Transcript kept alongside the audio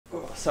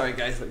Sorry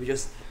guys, let me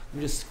just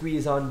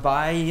squeeze on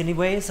by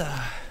anyways.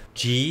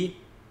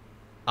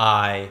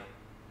 G.I.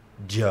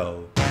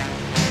 Joe.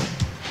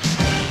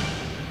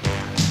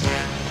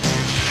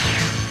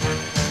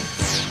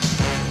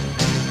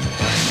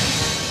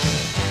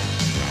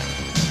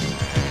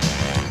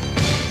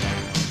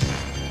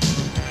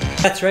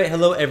 That's right,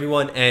 hello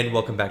everyone and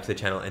welcome back to the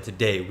channel, and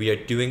today we are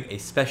doing a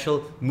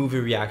special movie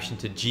reaction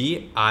to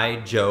G.I.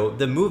 Joe,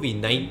 the movie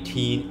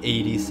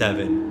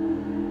 1987.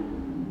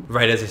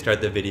 Right as I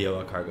start the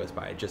video, a car goes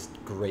by. Just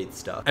great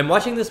stuff. I'm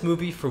watching this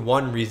movie for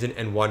one reason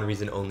and one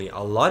reason only. A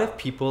lot of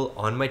people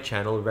on my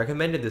channel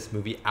recommended this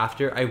movie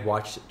after I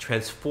watched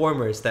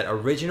Transformers, that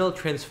original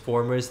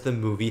Transformers the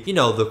movie. You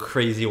know, the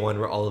crazy one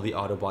where all of the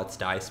Autobots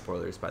die.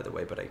 Spoilers, by the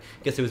way, but I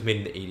guess it was made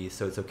in the 80s,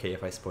 so it's okay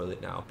if I spoil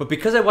it now. But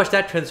because I watched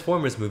that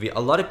Transformers movie, a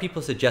lot of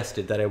people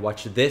suggested that I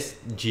watch this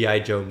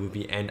G.I. Joe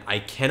movie, and I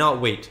cannot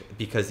wait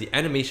because the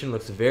animation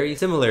looks very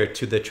similar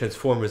to the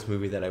Transformers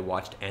movie that I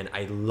watched, and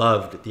I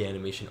loved the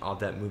animation of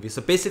that movie.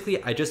 So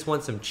basically, I just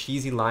want some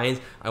cheesy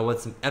lines, I want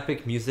some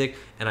epic music,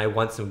 and I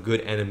want some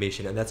good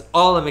animation, and that's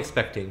all I'm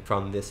expecting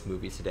from this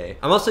movie today.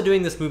 I'm also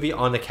doing this movie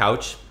on the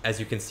couch. As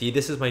you can see,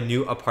 this is my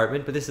new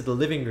apartment, but this is the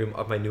living room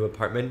of my new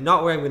apartment,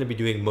 not where I'm going to be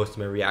doing most of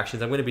my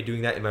reactions. I'm going to be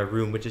doing that in my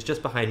room, which is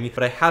just behind me,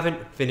 but I haven't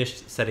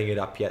finished setting it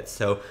up yet,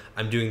 so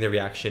I'm doing the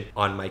reaction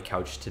on my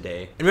couch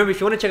today. And remember, if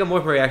you want to check out more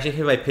of my reaction,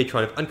 hit my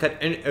Patreon of uncut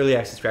and early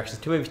access reactions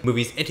to my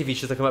movies and TV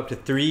shows that come up to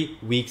 3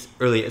 weeks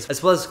early,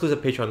 as well as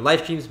exclusive Patreon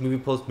live streams, movie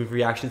polls, movie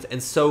reactions,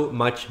 and so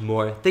much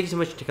more. Thank you so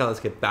much for checking out. Let's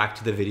get back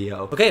to the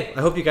video. Okay,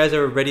 I hope you guys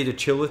are ready to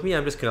chill with me.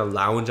 I'm just gonna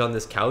lounge on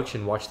this couch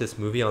and watch this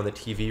movie on the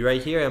TV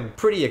right here. I'm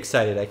pretty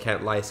excited, I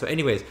can't lie. So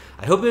anyways,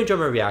 I hope you enjoy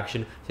my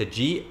reaction to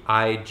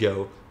G.I.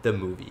 Joe, the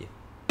movie.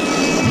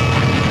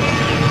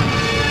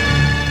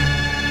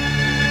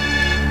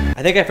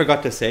 I think I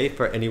forgot to say,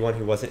 for anyone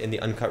who wasn't in the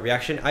uncut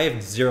reaction, I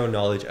have zero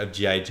knowledge of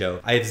G.I.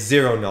 Joe. I have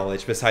zero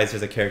knowledge besides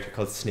there's a character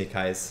called Snake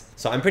Eyes.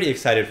 So I'm pretty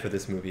excited for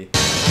this movie.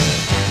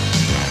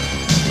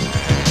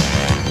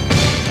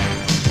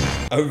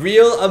 A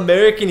real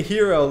American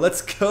hero,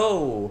 let's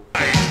go!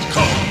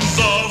 Comes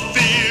a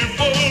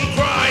fearful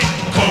cry,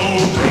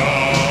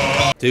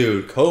 Cobra!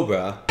 Dude,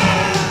 Cobra?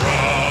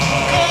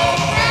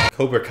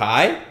 Cobra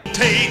Kai?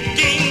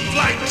 Taking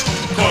flight,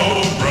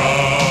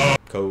 Cobra!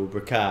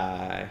 Cobra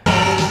Kai.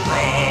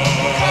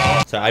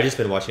 Cobra! So I just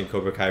been watching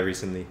Cobra Kai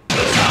recently.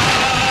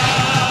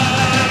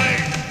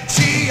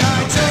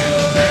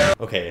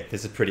 Okay,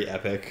 this is pretty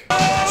epic.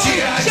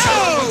 G.I.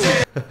 Joe!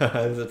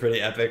 This is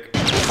pretty epic.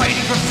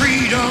 Fighting for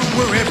freedom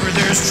wherever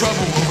there's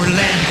trouble over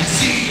land and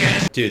sea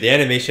and dude, the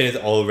animation is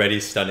already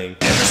stunning.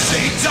 never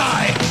say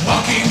die,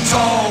 walking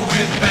tall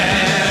with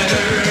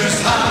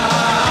banners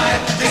high.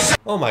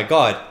 Oh my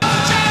god.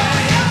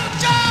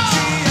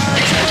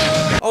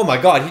 Oh my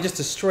god, he just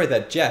destroyed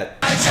that jet.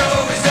 Fighting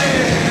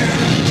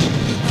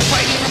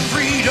for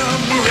freedom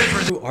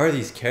wherever. Who are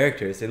these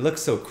characters? They look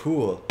so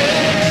cool.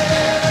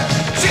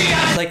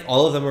 It's like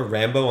all of them are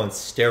Rambo on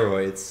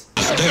steroids.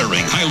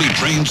 Daring, highly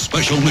trained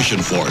special mission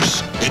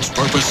force. Its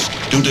purpose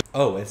to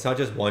Oh, it's not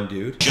just one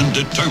dude.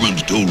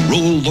 determined to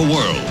rule the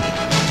world.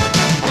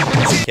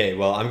 Okay,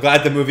 well, I'm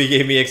glad the movie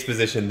gave me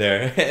exposition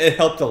there. It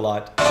helped a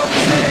lot. Fighting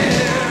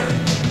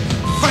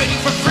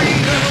for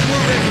freedom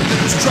wherever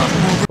there's trouble.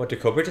 What, did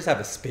Cobra just have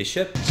a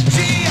spaceship?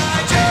 G.I.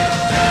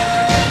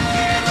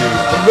 Dude,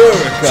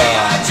 America!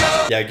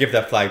 Yeah, give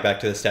that flag back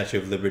to the Statue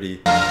of Liberty.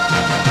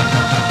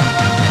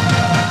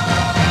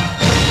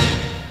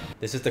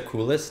 This is the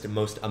coolest,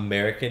 most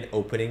American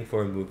opening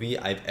for a movie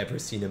I've ever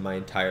seen in my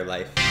entire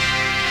life.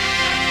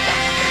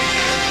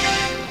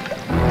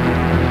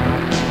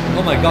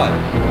 Oh my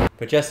god.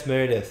 But Jess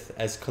Meredith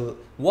as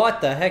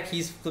what the heck?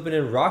 He's flipping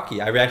in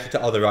Rocky. I reacted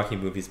to all the Rocky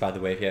movies, by the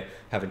way, if you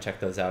haven't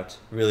checked those out.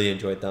 Really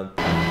enjoyed them.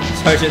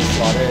 Sergeant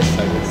Slaughter is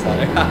Sergeant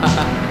Slaughter.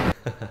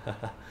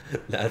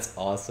 That's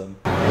awesome.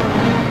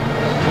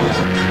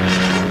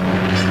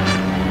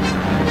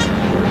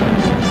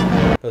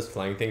 Those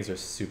flying things are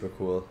super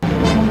cool.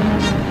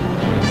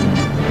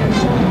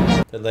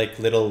 They're like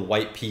little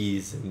white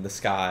peas in the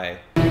sky.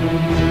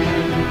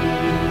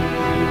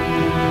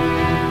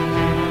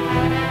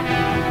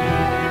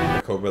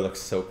 The Cobra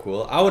looks so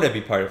cool. I want to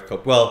be part of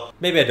Cobra. Well,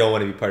 maybe I don't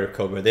want to be part of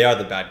Cobra. They are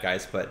the bad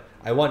guys, but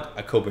I want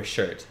a Cobra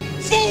shirt.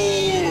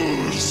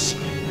 Fools!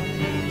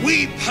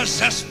 We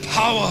possess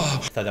power I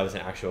thought that was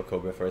an actual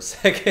Cobra for a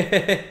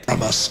second.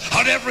 from us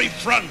on every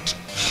front.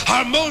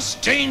 Our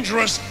most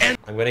dangerous and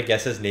I'm gonna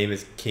guess his name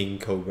is King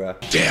Cobra.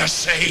 dare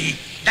say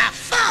The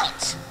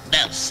fault,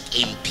 most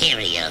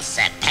Imperial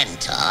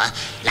Serpentor,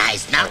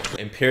 lies not with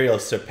Imperial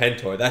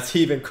Serpentor. That's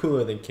even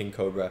cooler than King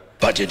Cobra.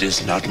 but it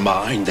is not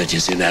mine that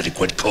is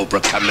inadequate, Cobra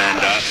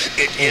Commander.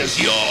 It is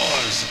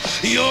yours.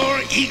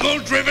 Your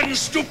ego-driven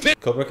stupid.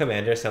 Cobra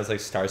Commander sounds like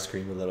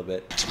Starscream a little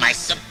bit. my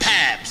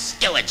superb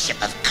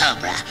stewardship of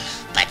Cobra,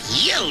 but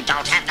you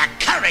don't have the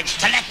courage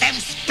to let them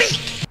speak.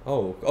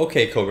 Oh,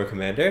 okay, Cobra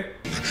Commander.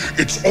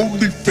 It's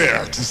only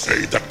fair to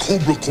say that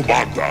Cobra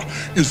Commander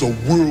is a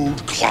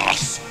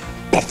world-class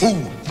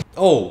buffoon.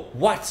 Oh,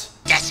 what?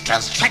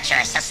 Destro's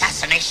treacherous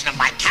assassination of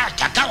my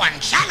character go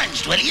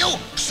unchallenged, will you?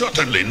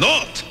 Certainly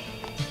not.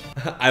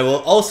 I will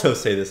also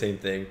say the same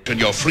thing.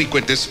 And your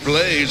frequent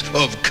displays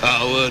of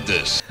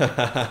cowardice.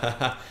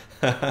 That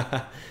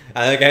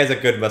guy has a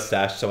good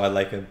mustache, so I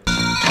like him.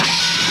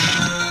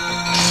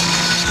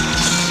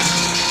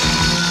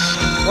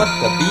 What,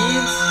 the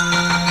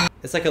beans?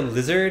 It's like a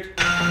lizard?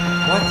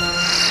 What?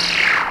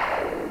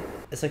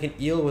 It's like an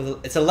eel with a...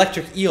 It's an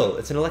electric eel.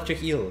 It's an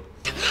electric eel.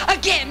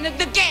 Again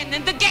and again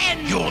and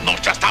again! You're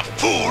not just a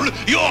fool,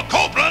 you're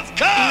Cobra's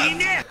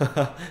curse!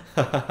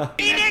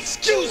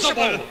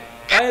 Inexcusable!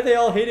 Why are they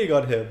all hating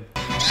on him?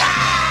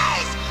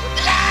 Lies!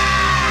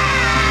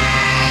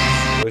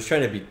 I was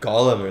trying to be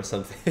Gollum or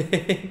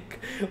something.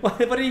 What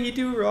did he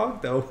do wrong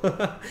though?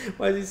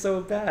 Why is he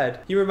so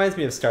bad? He reminds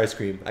me of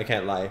Starscream, I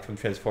can't lie, from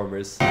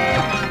Transformers.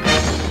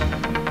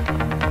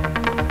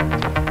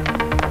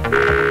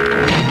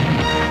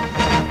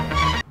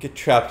 Get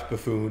trapped,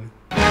 buffoon.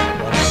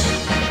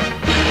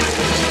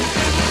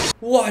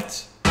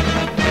 What?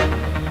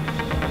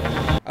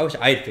 I wish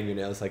I had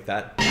fingernails like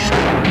that.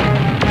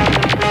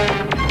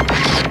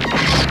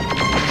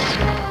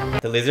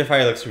 The laser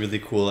fire looks really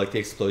cool, like the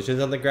explosions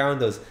on the ground,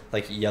 those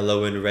like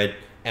yellow and red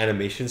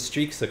animation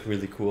streaks look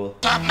really cool.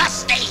 You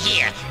must stay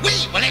here.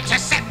 We will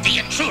intercept the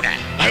intruder.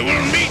 I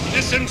will meet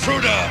this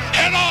intruder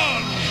head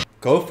on!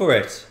 Go for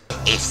it.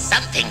 If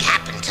something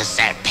happened to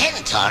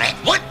Serpentor, it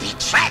would be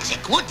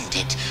tragic, wouldn't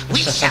it?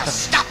 We shall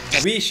stop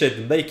this. We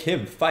should make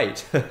him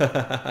fight.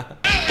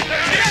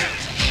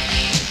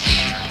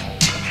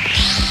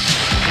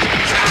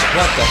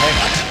 What the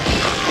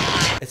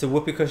heck? It's a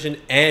whoopee cushion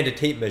and a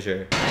tape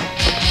measure.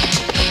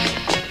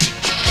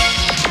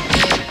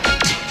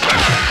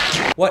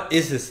 What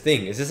is this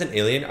thing? Is this an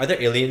alien? Are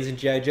there aliens in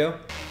G.I. Joe?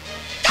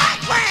 That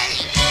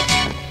way!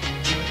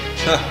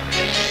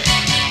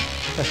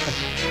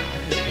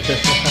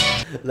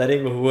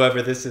 Letting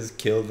whoever this is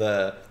kill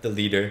the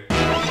leader.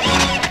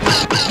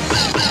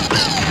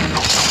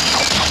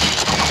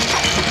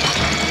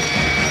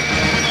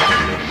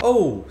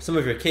 Oh, some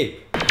of your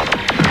cape. What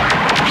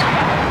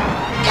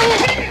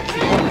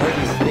are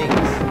these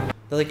things?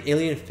 They're like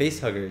alien face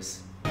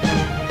huggers.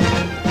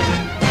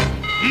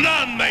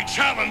 None may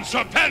challenge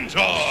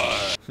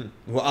Serpentor!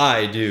 Well,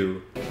 I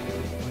do.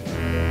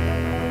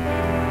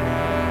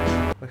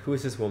 Who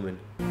is this woman?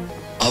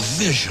 A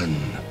vision.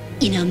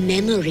 In a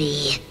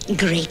memory,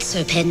 great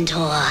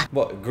Serpentor.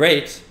 What,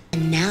 great?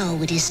 And now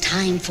it is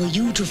time for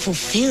you to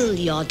fulfill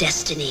your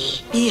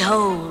destiny.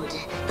 Behold,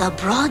 the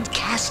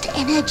broadcast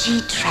energy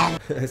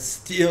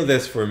Steal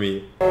this for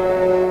me.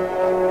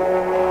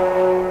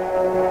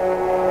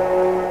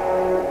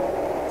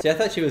 See, I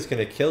thought she was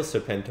gonna kill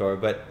Serpentor,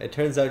 but it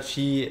turns out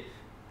she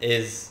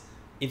is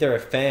either a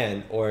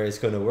fan or is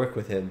gonna work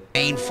with him.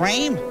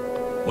 Mainframe?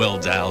 Well,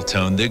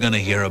 Dialtone, they're gonna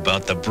hear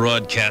about the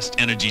broadcast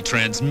energy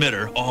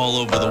transmitter all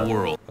over the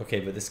world. Okay,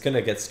 but it's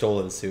gonna get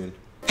stolen soon.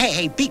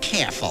 Hey, be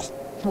careful.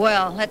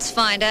 Well, let's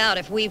find out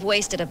if we've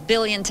wasted $1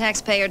 billion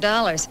taxpayer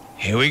dollars.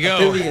 Here we go.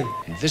 $1 billion.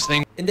 This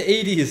thing... In the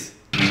 80s.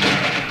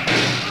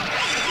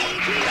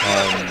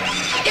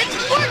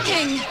 It's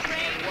working!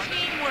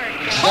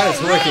 Yeah,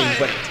 it's working,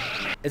 but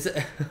it's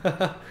it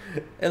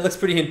looks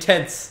pretty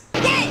intense.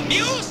 Whoa,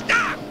 you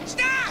stop!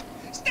 Stop!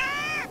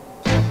 Stop!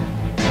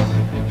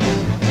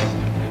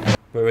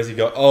 Where does he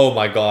go? Oh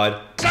my god.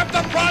 Accept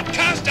the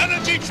broadcast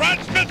energy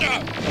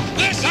transmitter!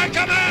 This I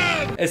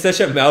command! It's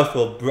such a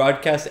mouthful.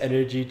 Broadcast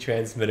energy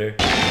transmitter.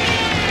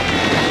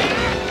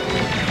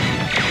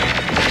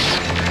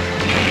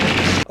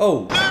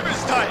 Oh.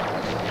 Service type!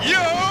 Yo,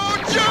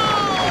 Joe!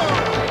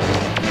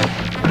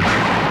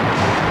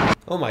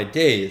 Oh my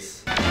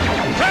days.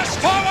 Press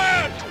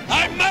forward!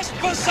 I must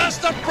possess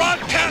the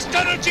broadcast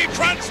energy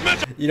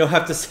transmitter! You don't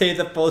have to say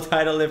the full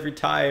title every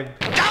time.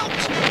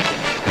 Don't!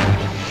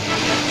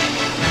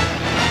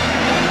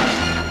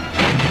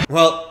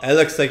 Well, it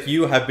looks like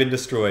you have been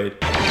destroyed.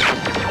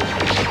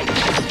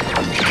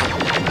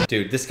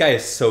 Dude, this guy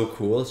is so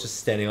cool. It's just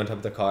standing on top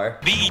of the car.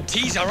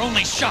 BET's our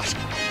only shot.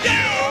 Yo,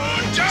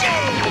 Joe!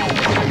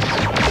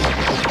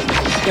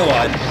 Go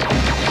on.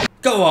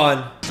 Go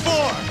on.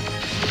 4!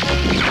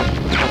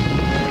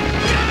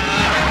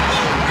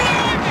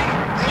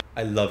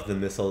 I love the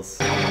missiles.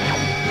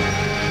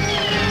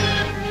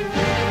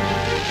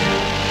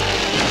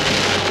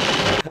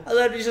 I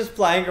love he's just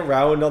flying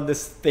around on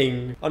this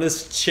thing, on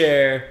his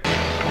chair.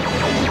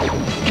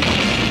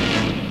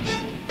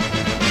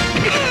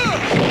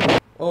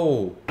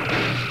 Oh.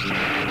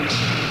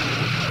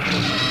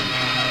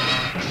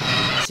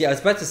 See, I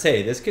was about to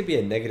say, this could be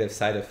a negative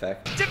side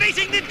effect.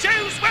 Activating the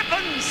Joe's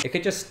weapons! It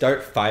could just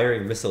start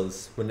firing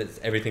missiles when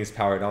everything's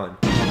powered on.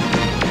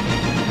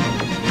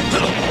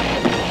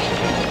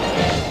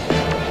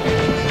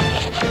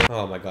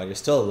 Oh my god, you're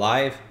still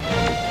alive?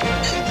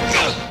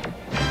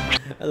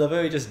 I love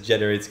how he just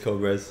generates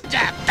cobras.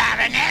 The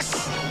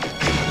Baroness!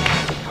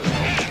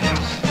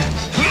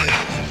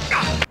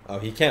 Oh,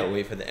 he can't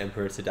wait for the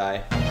Emperor to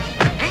die.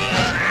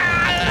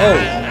 Oh!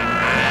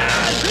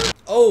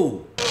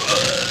 Oh!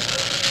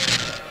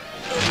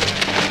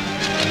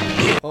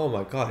 Oh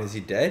my god, is he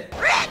dead?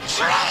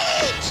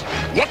 Retreat!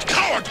 What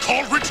coward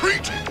called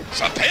retreat?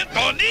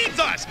 Serpento needs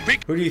us.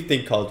 Who do you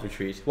think called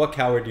retreat? What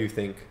coward do you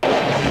think?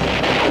 That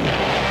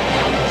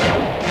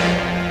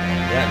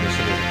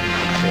mission is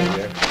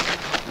a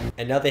failure.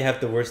 And now they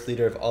have the worst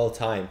leader of all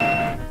time.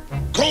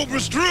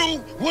 Cobra's through.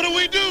 What do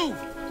we do?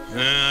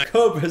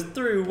 Cobra's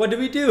through. What do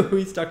we do?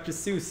 He's Dr.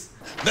 Seuss.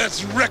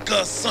 Let's wreck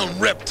us some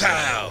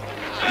reptile.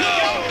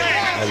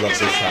 I love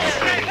this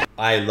guy.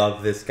 I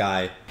love this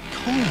guy.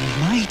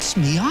 Oh, mates,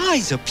 me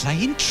eyes are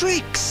playing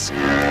tricks.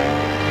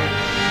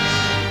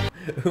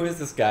 Who is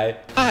this guy?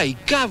 Hey,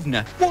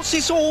 governor, what's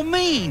this all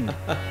mean?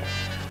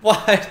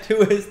 What?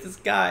 Who is this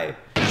guy?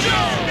 Are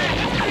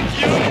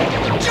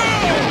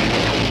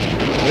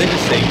they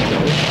just saying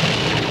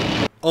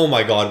Joe? Oh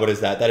my god, what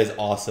is that? That is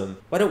awesome.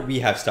 Why don't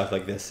we have stuff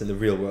like this in the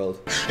real world?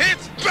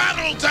 It's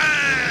battle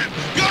time!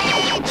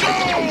 Go, Joe!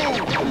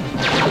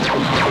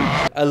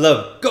 I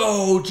love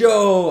Go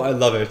Joe! I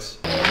love it.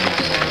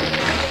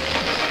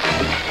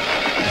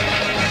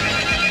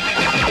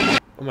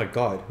 Oh my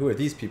god, who are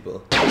these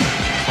people?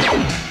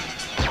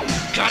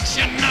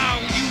 Gotcha now,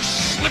 you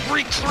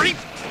slippery creep.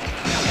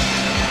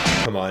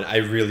 Come on, I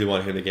really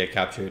want him to get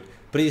captured.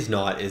 But he's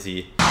not, is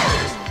he?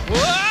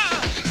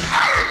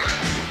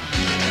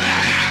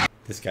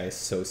 This guy is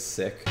so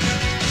sick.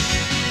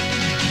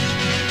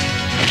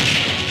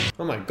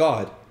 Oh my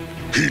god.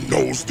 He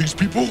knows these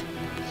people?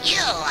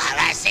 You are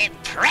as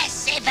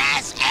impressive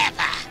as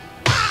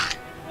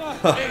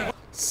ever.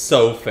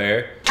 So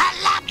fair.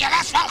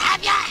 Colobulus will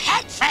have your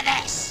head for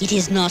this. It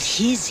is not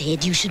his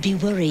head you should be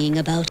worrying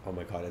about. Oh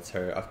my god, it's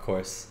her, of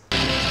course.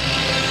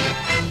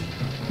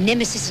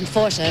 Nemesis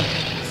Enforcer,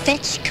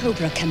 fetch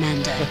Cobra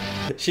Commander.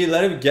 She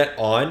let him get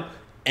on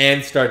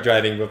and start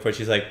driving before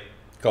she's like,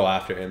 go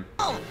after him.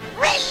 Oh,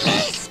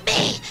 release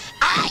me!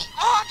 I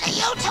order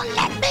you to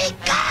let me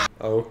go!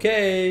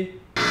 Okay.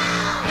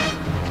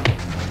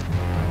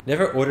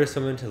 Never order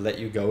someone to let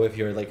you go if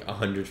you're like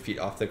 100 feet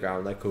off the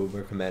ground like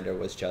Cobra Commander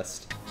was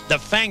just. The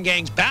Fang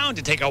Gang's bound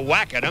to take a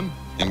whack at him.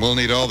 And we'll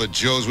need all the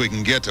Joes we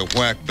can get to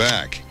whack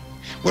back.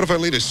 What if I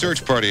lead a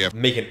search party after?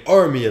 Make an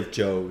army of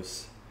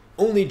Joes.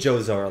 Only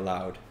Joes are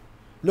allowed.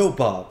 No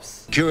Bobs.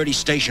 Security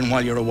station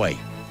while you're away.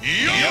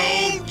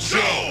 Yo,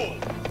 Joe!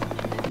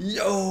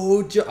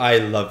 Yo, Joe. I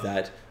love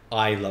that.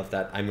 I love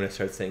that. I'm gonna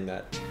start saying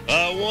that.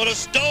 I want a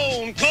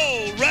stone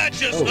cold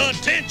righteous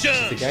attention.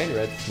 The guy in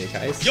red, Snake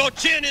Eyes. Your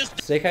chin is.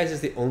 Snake Eyes is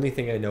the only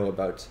thing I know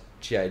about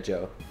G.I.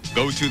 Joe.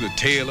 Go to the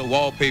Taylor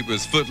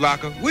Wallpaper's Foot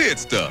Locker. Weird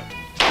stuff.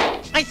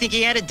 I think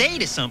he had a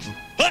date or something.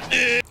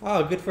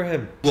 Oh, good for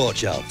him.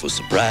 Watch out for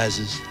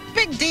surprises.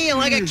 Big deal.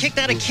 I got kicked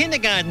out of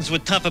kindergartens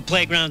with tougher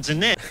playgrounds than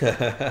this.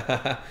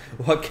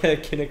 What kind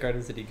of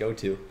kindergartens did he go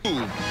to?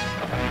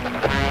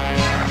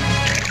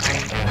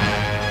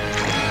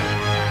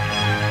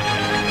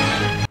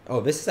 Oh,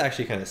 this is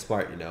actually kind of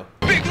smart, you know.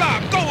 Big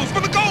Lob goes for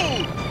the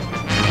goal!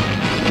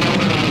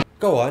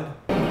 Go on.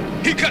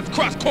 He cuts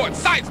cross court,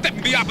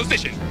 sidestepping the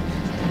opposition.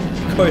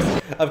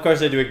 Of course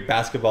they're doing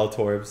basketball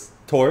terms.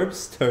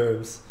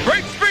 Terms.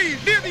 Break speed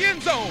near the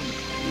end zone.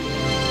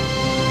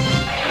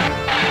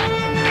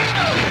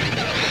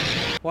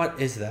 What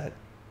is that?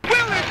 Will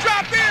it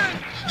drop in?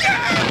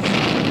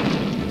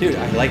 Yes! Dude,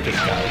 I like this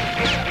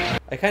guy.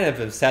 I kind of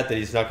am sad that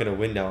he's not going to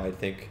win now, I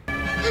think.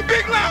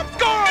 Big Lob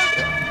scores!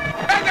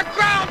 And the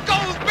crowd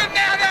goes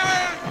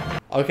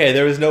bananas! Okay,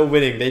 there was no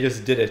winning. They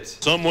just did it.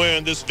 Somewhere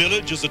in this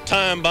village is a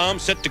time bomb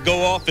set to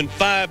go off in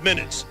 5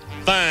 minutes.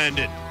 Find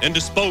it and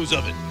dispose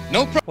of it.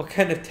 No problem. What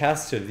kind of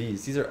tasks are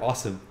these? These are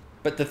awesome.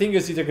 But the thing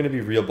is, these are going to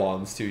be real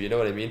bombs too, you know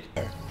what I mean?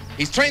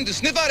 He's trained to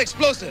sniff out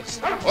explosives.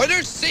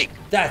 Orders seek.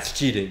 That's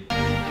cheating.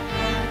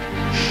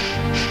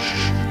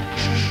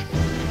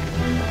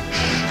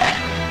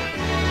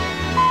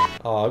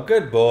 Oh,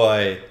 good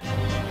boy.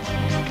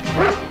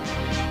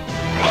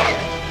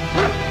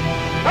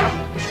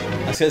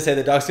 I was going to say,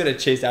 the dog's going to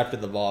chase after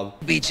the bomb.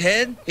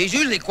 Beachhead, he's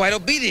usually quite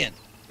obedient.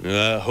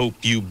 I hope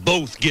you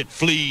both get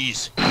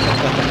fleas.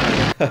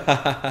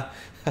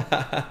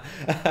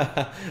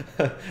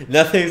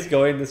 Nothing's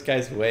going this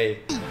guy's way.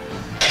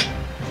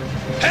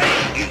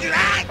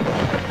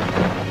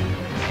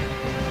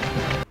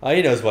 Oh,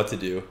 he knows what to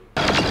do.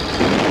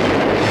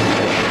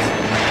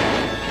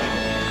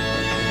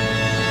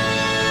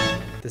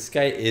 This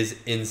guy is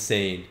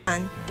insane.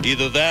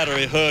 Either that or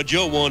he heard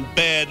you're one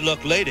bad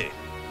luck lady.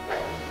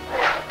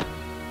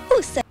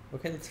 Who said?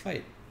 Okay, let's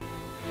fight.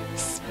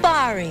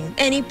 Sparring.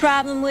 Any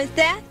problem with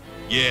that?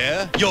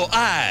 Yeah, your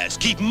eyes.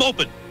 Keep them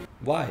open.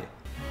 Why?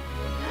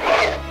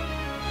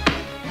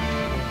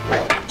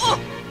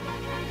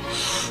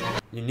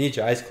 You need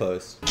your eyes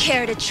closed.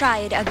 Care to try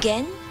it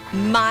again?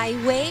 My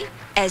way?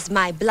 As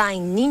my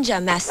blind ninja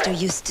master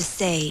used to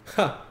say.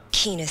 Huh.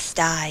 Keenest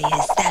eye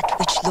is that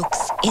which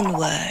looks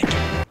inward.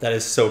 That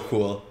is so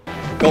cool.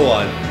 Go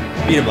on.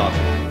 Beat him up.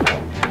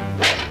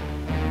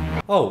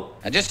 Oh.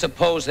 I just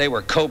suppose they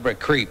were Cobra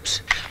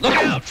creeps. Look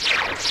out!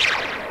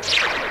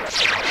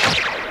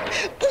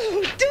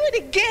 Ooh, do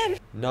it again.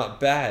 Not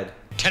bad.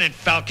 Lieutenant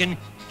Falcon,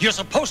 you're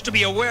supposed to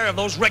be aware of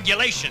those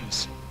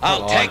regulations.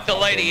 I'll take the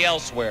lady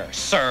elsewhere,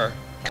 sir.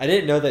 I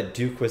didn't know that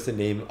Duke was the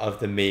name of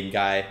the main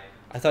guy.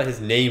 I thought his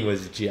name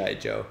was G.I.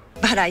 Joe.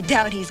 But I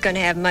doubt he's gonna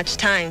have much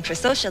time for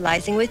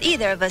socializing with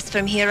either of us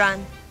from here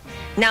on.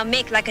 Now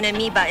make like an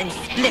amoeba and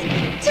split.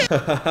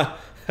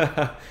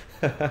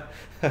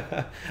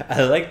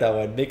 I like that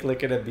one. Make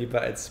like an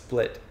amoeba and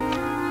split.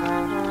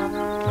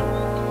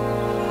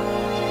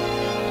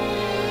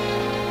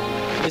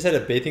 He just had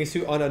a bathing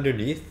suit on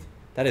underneath.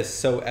 That is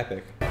so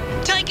epic.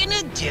 Taking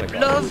a dip,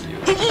 love.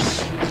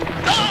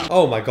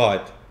 Oh my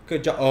god.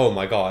 Good job. Oh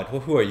my god.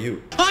 Well, who are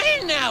you? I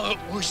didn't know it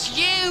was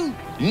you.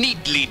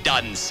 Neatly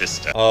done,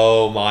 sister.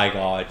 Oh my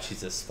god.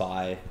 She's a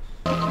spy.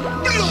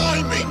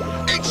 Blimey!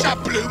 It's a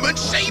bloomin'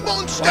 sea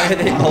monster! Why are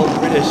they all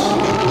British?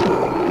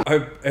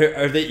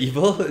 Are they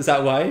evil? Is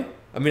that why?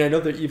 I mean, I know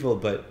they're evil,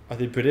 but are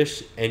they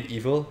British and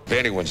evil? If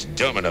anyone's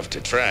dumb enough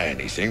to try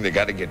anything, they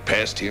gotta get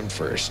past him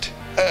first.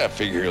 I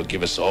figure he'll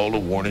give us all the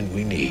warning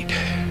we need.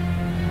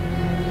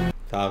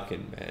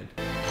 Falcon, man.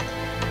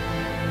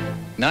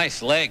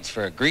 Nice legs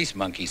for a grease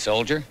monkey,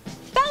 soldier.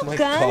 Oh my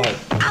god.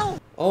 Ow!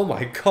 Oh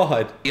my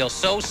god. You're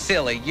so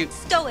silly, you...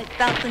 Stow it,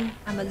 Falcon.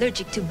 I'm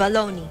allergic to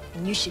baloney,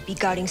 and you should be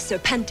guarding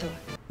Serpentor.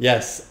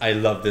 Yes, I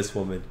love this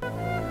woman.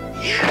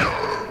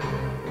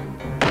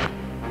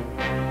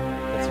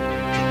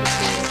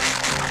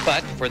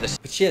 But for the...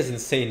 But she has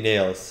insane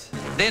nails.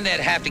 Then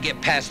they'd have to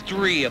get past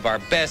 3 of our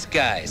best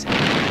guys.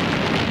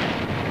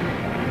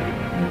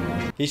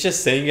 He's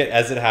just saying it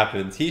as it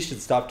happens. He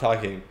should stop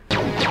talking.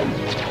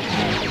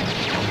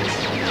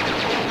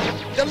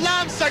 The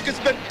lamb sucker's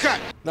been cut!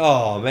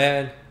 Oh,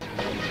 man.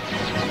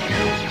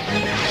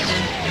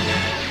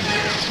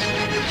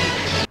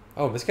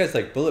 Oh, this guy's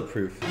like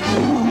bulletproof.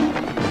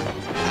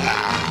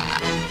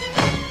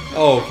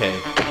 Oh, okay.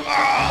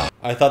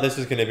 I thought this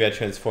was going to be a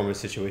Transformers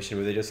situation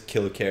where they just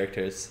kill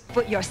characters.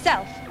 Put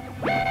yourself.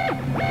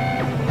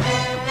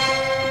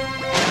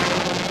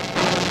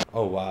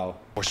 Oh, wow.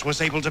 Force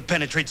was able to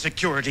penetrate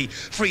security,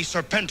 free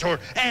Serpentor,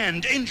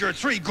 and injure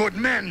 3 good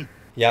men.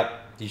 Yep,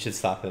 you should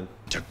slap him.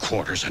 To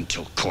quarters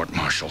until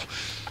court-martial.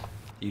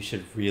 You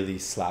should really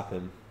slap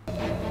him.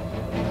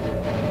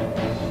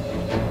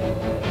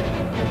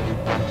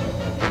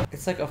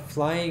 It's like a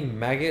flying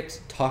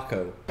maggot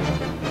taco.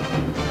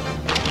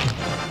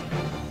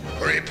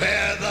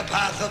 Prepare the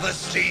path of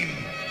esteem.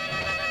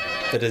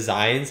 The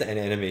designs and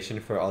animation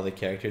for all the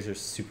characters are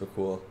super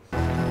cool.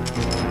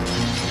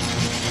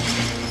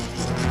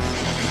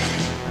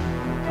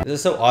 This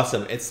is so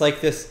awesome. It's like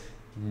this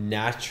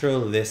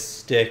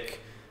naturalistic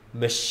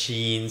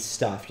machine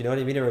stuff. You know what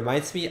I mean? It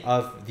reminds me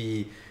of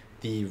the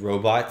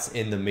robots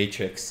in the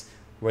Matrix,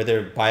 where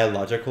they're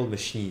biological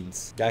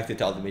machines. I acted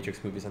to all the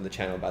Matrix movies on the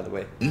channel, by the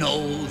way.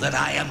 Know that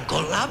I am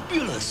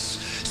Golabulus,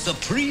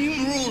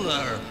 supreme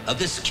ruler of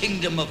this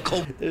kingdom of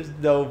Cobra. There's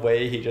no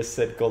way he just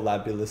said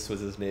Golabulus was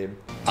his name.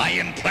 I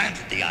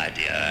implanted the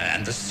idea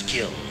and the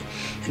skill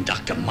in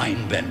Dr.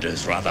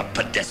 Mindbender's rather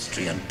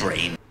pedestrian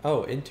brain.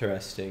 Oh,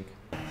 interesting.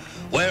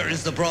 Where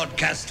is the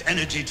broadcast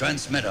energy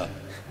transmitter?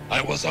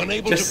 I was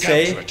unable just to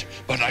capture it,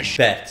 but I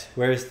bet.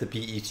 Where is the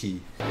BET?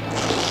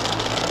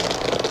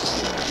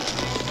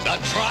 The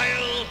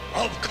trial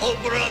of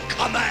Cobra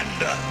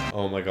Commander.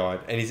 Oh my god.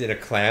 And he's in a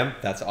clam?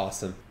 That's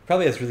awesome.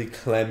 Probably has really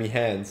clammy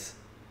hands.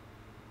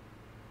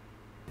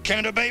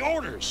 Can't obey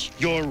orders.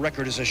 Your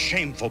record is a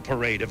shameful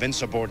parade of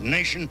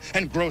insubordination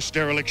and gross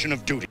dereliction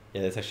of duty.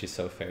 Yeah, that's actually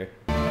so fair.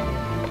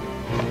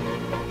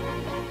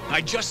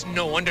 I just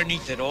know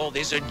underneath it all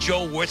there's a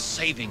Joe worth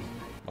saving.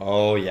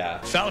 Oh yeah.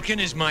 Falcon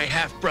is my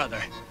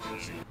half-brother.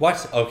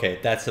 What? Okay,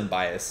 that's some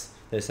bias.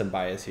 There's some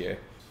bias here.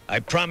 I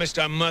promised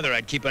our mother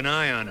I'd keep an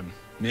eye on him.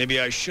 Maybe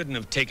I shouldn't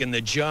have taken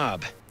the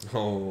job.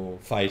 Oh,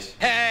 fight.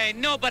 Hey,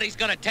 nobody's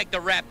gonna take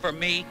the rap from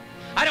me.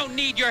 I don't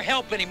need your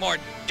help anymore,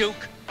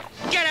 Duke.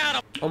 Get out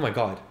of... Oh my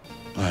god.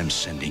 I'm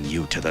sending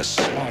you to the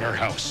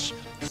slaughterhouse.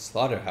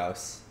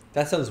 Slaughterhouse?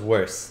 That sounds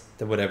worse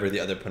than whatever the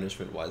other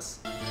punishment was.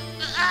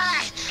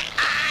 I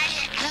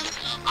am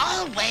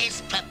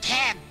always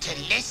prepared to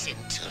listen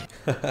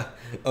to.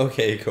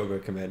 Okay, Cobra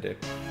Commander.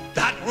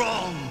 That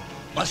wrong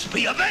must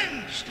be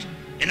avenged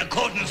in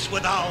accordance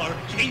with our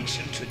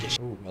ancient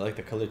tradition. Ooh, I like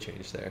the color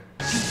change there.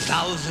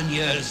 1,000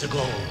 years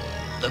ago,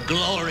 the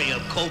glory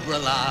of Cobra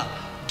La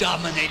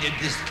dominated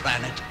this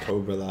planet.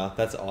 Cobra La,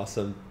 that's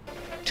awesome.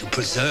 To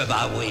preserve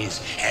our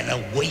ways and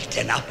await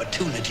an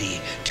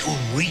opportunity to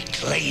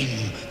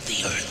reclaim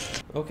the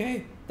Earth.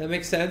 Okay, that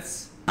makes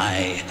sense.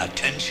 My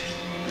attention.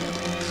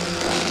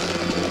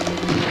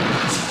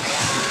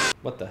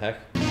 What the heck?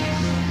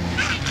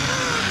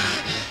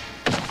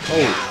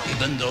 Oh,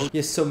 even though he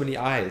has so many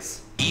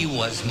eyes. He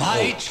was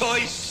my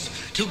choice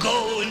to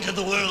go into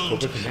the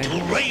world to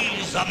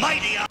raise a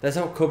mighty... That's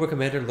how Cobra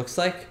Commander looks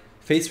like?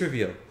 Face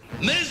reveal.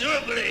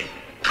 Miserably.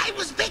 I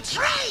was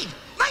betrayed.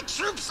 My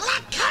troops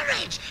lacked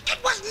courage. It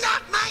was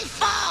not my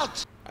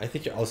fault. I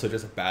think you're also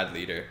just a bad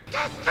leader.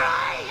 Destroy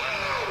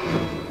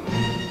him.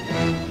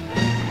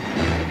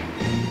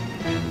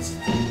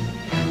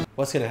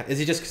 What's gonna... Is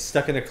he just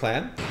stuck in a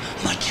clam?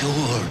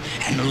 mature,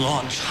 and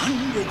launch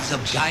hundreds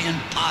of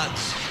giant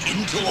pods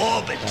into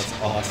orbit. That's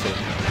awesome.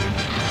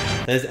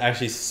 That is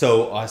actually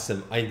so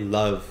awesome. I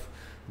love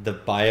the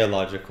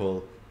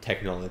biological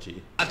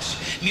technology.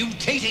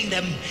 Mutating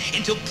them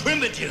into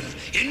primitive,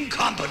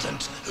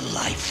 incompetent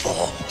life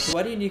forms. So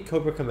why do you need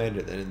Cobra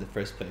Commander then in the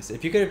first place?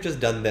 If you could have just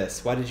done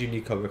this, why did you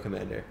need Cobra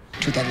Commander?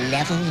 To the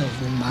level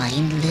of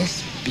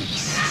mindless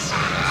beasts.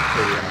 That's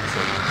pretty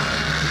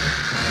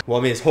awesome. Well,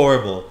 I mean, it's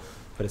horrible,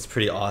 but it's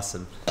pretty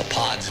awesome. The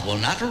pods will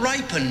not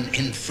ripen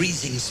in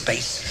freezing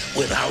space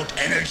without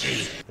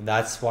energy. And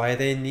that's why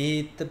they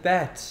need the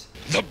bet.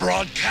 The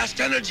broadcast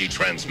energy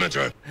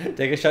transmitter.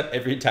 Take a shot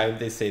every time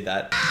they say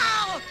that.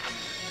 Ow!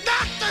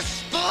 Not the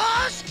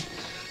spores!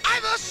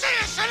 I'm a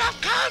citizen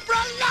of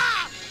Cobra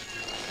Lab!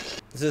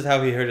 This is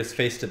how he hurt his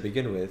face to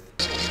begin with.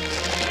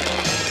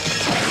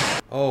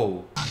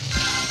 Oh.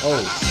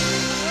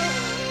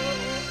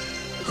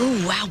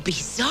 Oh, wow,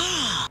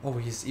 bizarre. Oh,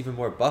 he's even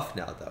more buff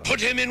now, though.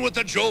 Put him in with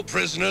the Joe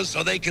prisoners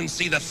so they can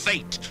see the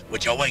fate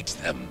which awaits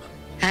them.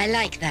 I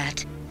like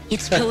that.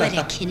 It's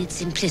poetic in its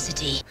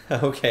simplicity.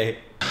 Okay.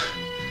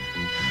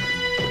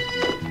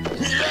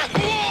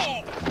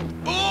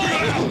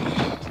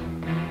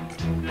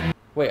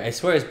 Wait, I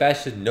swear his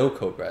badge should know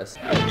Cobras.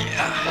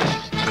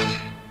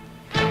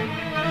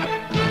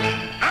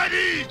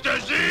 Eddie's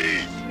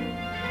disease!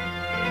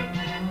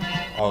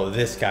 Oh,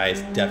 this guy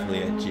is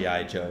definitely a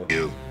G.I. Joe.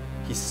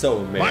 He's so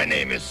American. My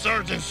name is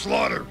Sergeant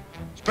Slaughter.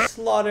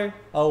 Slaughter?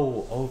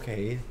 Oh,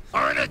 okay.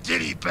 Or in a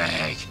ditty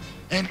bag.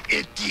 An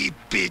itty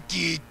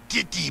bitty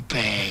ditty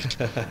bag.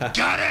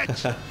 Got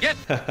it? Yep.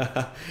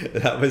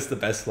 That was the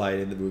best line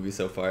in the movie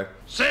so far.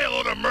 Say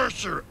hello to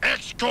Mercer,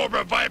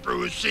 ex-Cobra Viper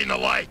who's seen the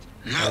light.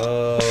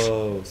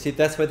 Oh, see,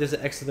 that's why there's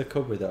an X in the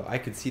Cobra, though. I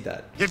could see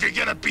that. If you're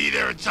gonna be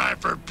there in time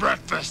for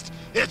breakfast,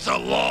 it's a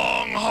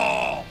long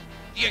haul.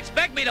 You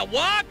expect me to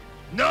walk?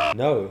 No.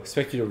 No,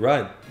 expect you to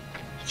run.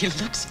 He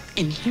looks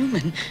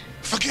inhuman.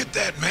 Forget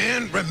that,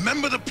 man.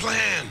 Remember the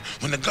plan.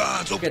 When the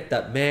gods Forget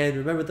that, man.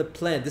 Remember the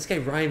plan. This guy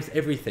rhymes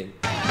everything.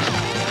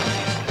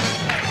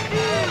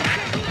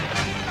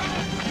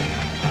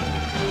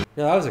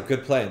 No, that was a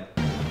good plan.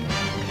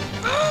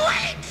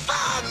 Wait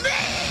for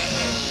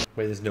me!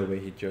 Wait, there's no way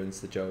he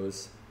joins the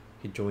Joes.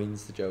 He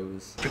joins the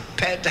Joes.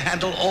 Prepared to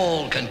handle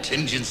all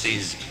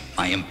contingencies,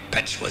 my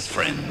impetuous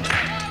friend.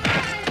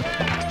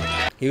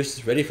 He was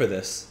just ready for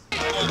this.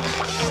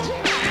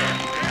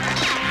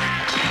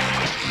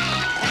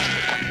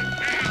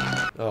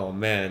 Oh,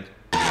 man.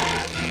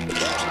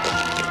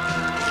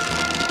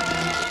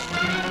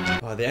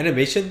 Wow, the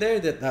animation there,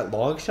 that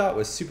long shot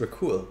was super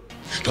cool.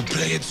 To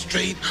play it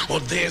straight, or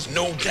there's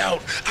no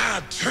doubt,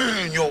 I'll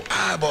turn your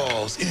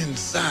eyeballs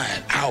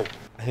inside out.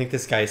 I think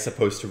this guy is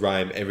supposed to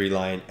rhyme every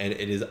line, and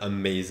it is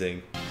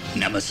amazing.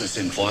 Nemesis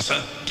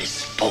Enforcer,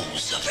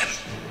 dispose of them.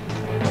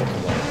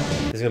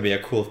 This is gonna be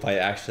a cool fight,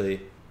 actually.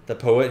 The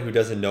poet who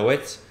doesn't know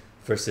it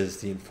versus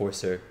the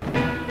enforcer.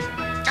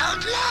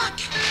 Don't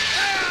look!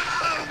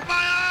 My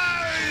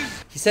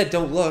eyes! He said,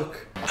 "Don't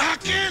look." I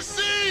can't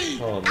see!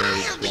 Oh no,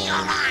 he's I'll be your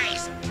blind.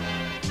 eyes!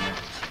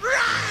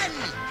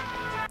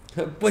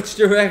 Run! Which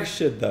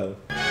direction, though?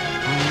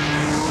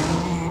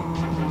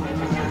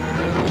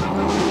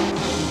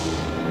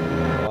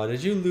 Oh,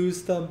 did you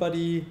lose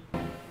somebody?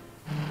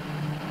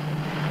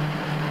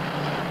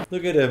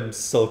 Look at him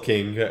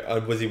sulking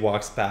as he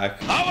walks back.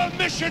 Our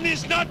mission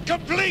is not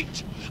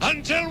complete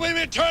until we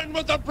return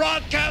with the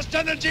broadcast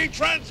energy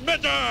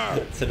transmitter!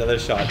 It's another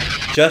shot.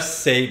 Just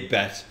say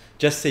bet.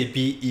 Just say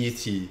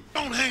B-E-T.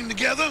 Don't hang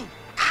together.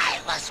 I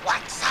was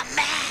once a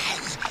man!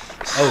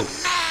 Oh.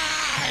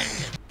 Man!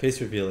 Face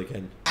reveal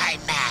again. I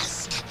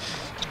masked,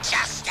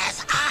 just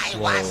as I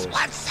was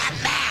once a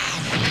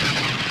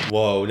man!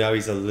 Whoa, now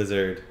he's a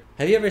lizard.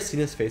 Have you ever seen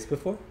his face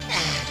before?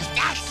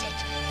 That's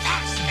it!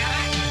 Faster!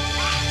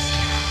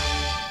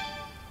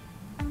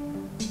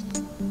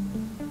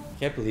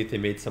 Can't believe they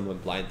made someone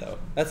blind, though.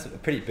 That's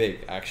pretty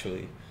big,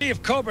 actually. See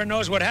if Cobra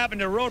knows what happened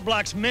to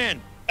Roadblock's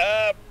men.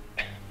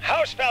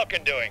 How's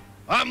Falcon doing?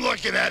 I'm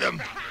looking at him.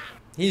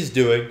 He's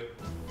doing.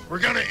 We're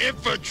gonna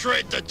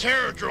infiltrate the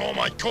Terradrome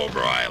on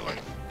Cobra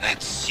Island.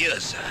 That's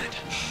suicide.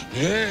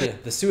 Yeah,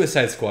 the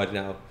Suicide Squad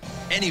now.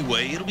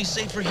 Anyway, it'll be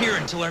safer here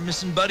until our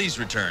missing buddies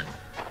return.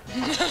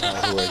 Who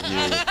are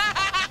you?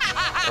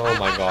 Oh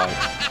my god.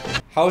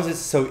 How is it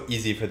so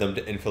easy for them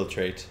to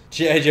infiltrate?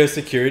 G.I. Joe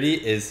security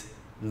is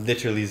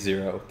literally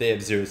zero. They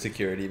have zero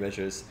security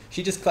measures.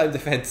 She just climbed the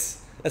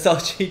fence. That's all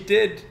she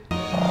did.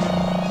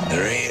 The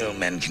real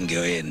men can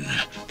go in.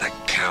 The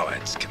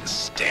cowards can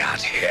stay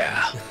out here.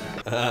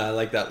 I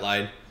like that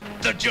line.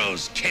 The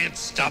Joes can't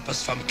stop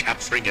us from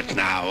capturing it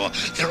now.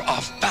 They're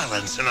off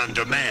balance and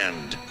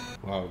undermanned.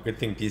 Wow, good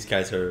thing these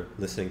guys are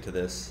listening to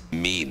this.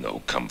 Me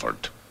no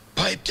comfort.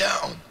 Pipe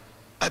down.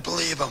 I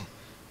believe him.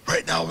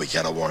 Right now we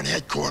gotta warn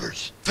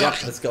headquarters. Yeah,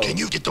 let's go. Can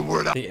you get the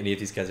word I out? think any of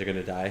these guys are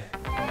gonna die.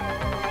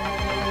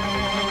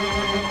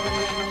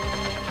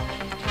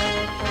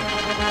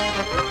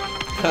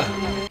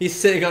 He's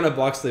sitting on a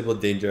box labeled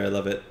danger. I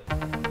love it.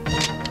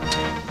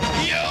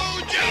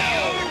 Yo,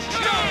 Joe!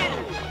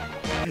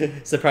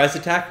 Surprise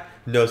attack?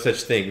 No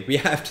such thing. We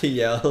have to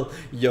yell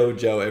Yo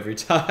Joe every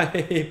time.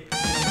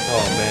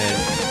 Oh man.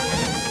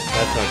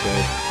 That's not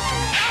good.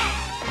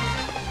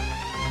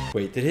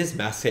 Wait, did his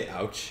mask say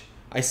ouch?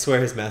 I swear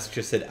his mask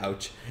just said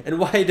ouch. And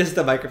why does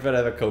the microphone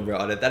have a cobra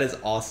on it? That is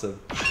awesome.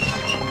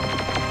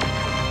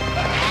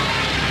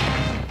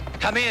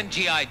 Come in,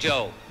 G.I.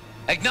 Joe.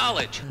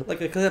 Acknowledge. Like,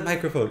 look at that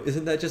microphone.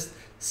 Isn't that just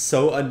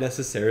so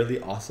unnecessarily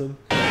awesome?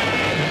 Let's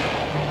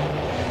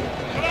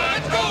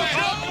go,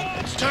 Joe!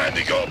 It's time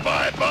to go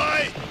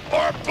bye-bye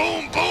or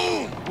boom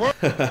boom!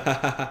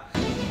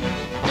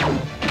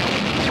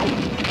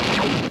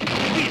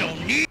 We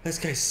don't need... This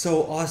guy's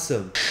so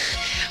awesome.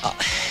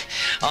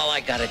 All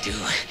I gotta do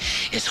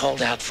is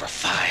hold out for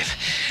 5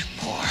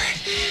 more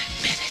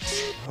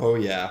minutes. Oh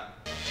yeah.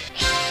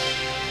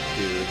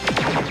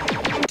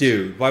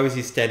 Dude, why was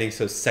he standing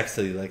so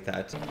sexily like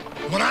that?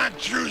 When I'm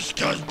through,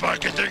 Scuzz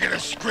Bucket, they're gonna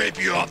scrape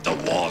you off the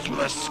walls with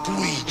a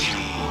squeegee.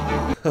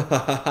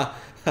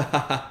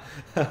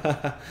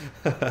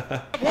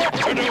 What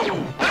to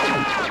do?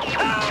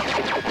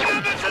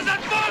 Nemesis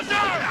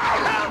Enforcer!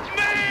 Help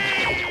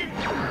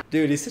me!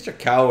 Dude, he's such a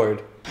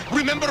coward.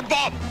 Remember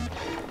Bob!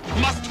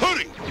 Must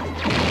hurry! Oh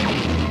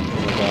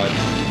my god.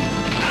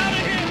 Out of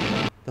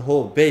here! The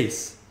whole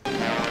base.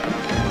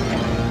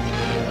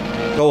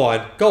 Go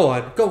on, go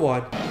on, go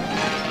on.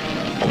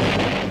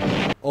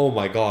 Oh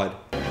my god.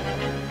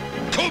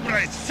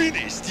 Cobra is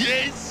finished,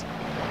 yes?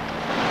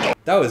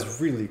 That was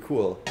really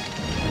cool.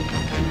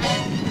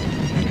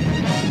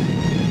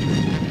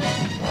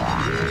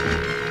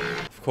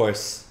 Of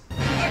course.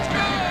 Let's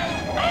go!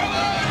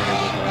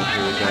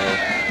 Here we go.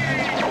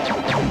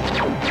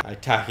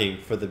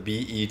 Attacking for the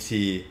BET.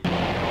 Secure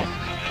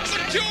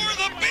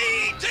the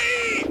BET!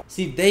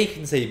 See, they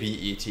can say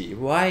BET.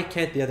 Why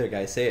can't the other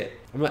guy say it?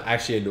 I'm not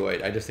actually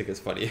annoyed. I just think it's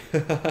funny.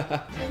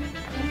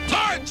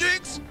 Time,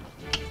 Jinx!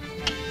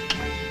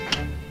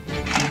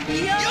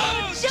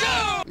 Yo,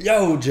 Joe!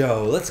 Yo,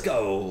 Joe, let's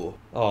go.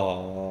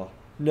 Aw,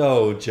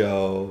 no,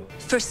 Joe.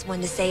 First one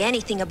to say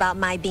anything about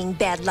my being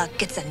bad luck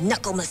gets a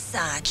knuckle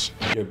massage.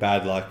 You're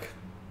bad luck.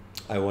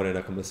 I want a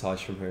knuckle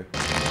massage from her.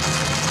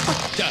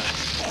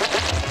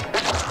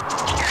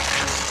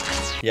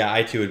 Yeah,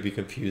 I too would be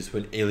confused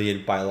when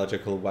alien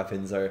biological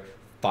weapons are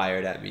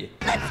fired at me.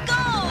 Let's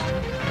go!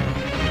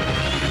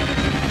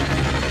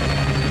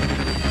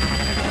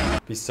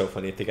 It'd be so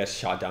funny if they got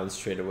shot down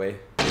straight away.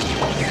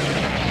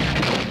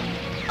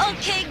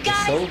 Okay,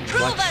 guys, so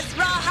prove much us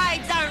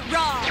rawhides aren't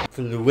raw.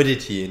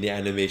 fluidity in the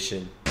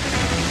animation. Like,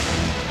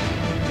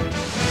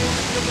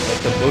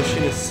 the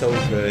motion is so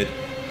good.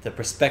 The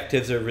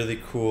perspectives are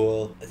really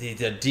cool.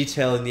 The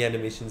detail in the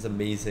animation is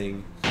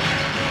amazing.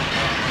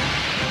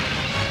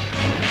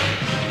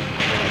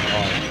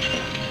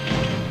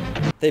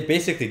 They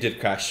basically did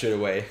crash straight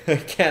away. I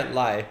can't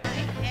lie.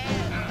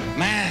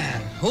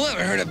 Man, who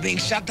ever heard of being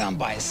shot down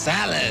by a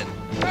salad?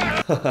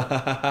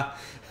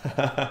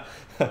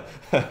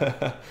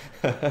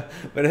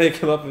 When do they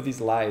come up with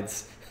these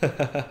lines? Cobra!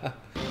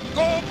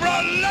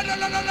 La, la,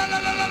 la, la, la, la,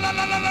 la,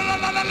 la, la,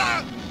 la, la,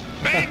 la.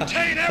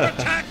 Maintain air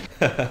attack!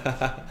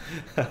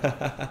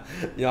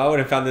 You know, I would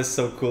have found this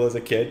so cool as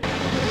a kid.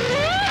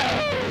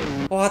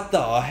 What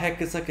the heck?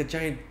 It's like a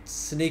giant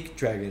snake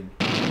dragon.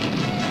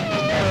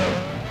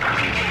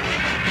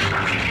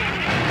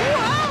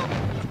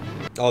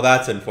 Oh,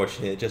 that's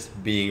unfortunate.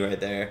 Just being right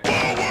there.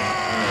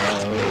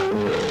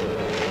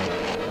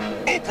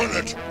 Open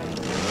it!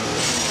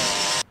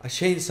 A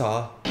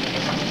chainsaw.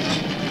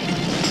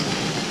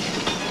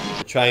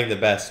 They're trying the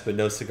best, but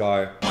no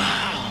cigar.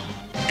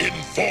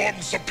 Inform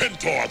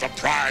Serpentor the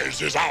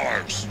prize is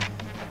ours.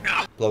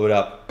 Blow it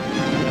up.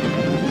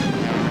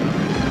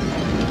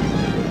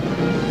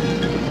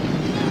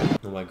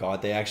 Oh my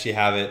god, they actually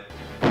have it.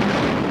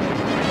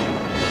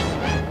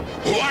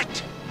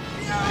 What?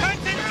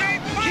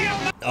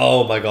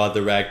 Oh my god,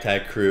 the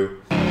ragtag crew.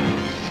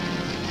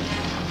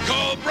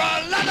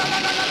 Cobra! La, la, la,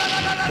 la, la,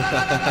 la,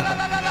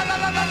 la,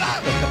 la, la, la.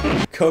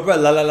 Cobra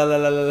la la la la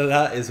la la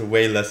la is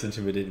way less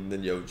intimidating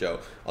than Yo Joe.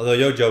 Although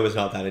Yo Joe is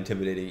not that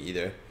intimidating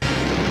either.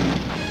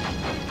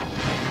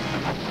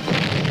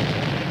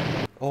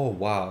 Oh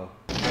wow.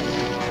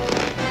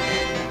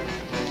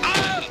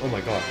 Oh my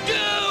god.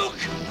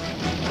 Duke!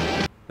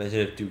 Imagine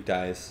if Duke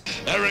dies.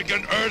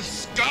 Arrogant Earth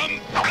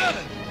scum!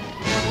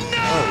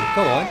 Oh,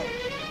 go on.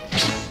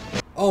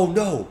 Oh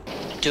no!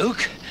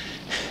 Duke?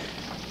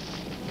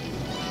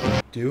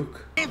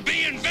 Duke? Will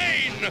be in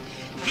vain!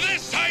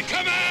 This I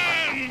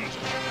command!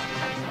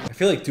 I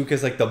feel like Duke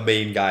is like the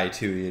main guy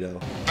too, you know.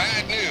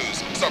 Bad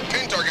news.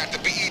 Serpentor got the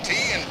BET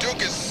and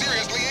Duke is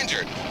seriously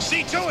injured.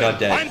 See to He's it! not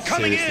dead, I'm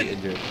coming seriously in!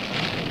 injured.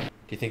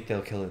 Do you think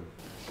they'll kill him?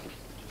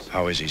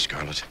 How is he,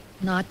 Scarlet?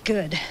 Not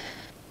good.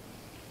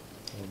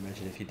 Oh,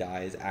 imagine if he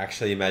dies.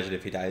 Actually, imagine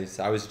if he dies.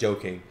 I was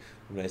joking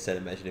when I said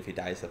imagine if he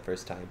dies the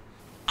first time.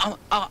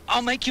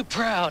 I'll make you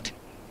proud.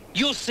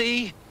 You'll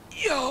see.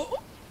 Yo,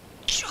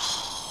 Joe.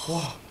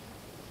 Whoa.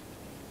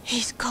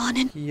 He's gone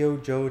and He Yo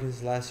Joe'd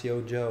his last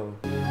Yo Joe.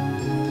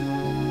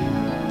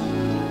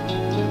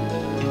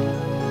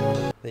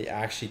 They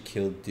actually actually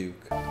killed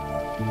Duke. Yo,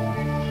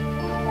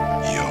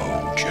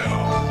 Joe.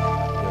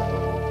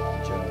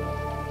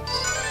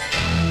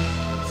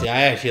 See,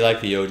 I actually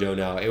like the Yo-Jo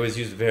now. It was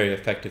used very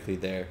effectively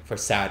there for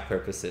sad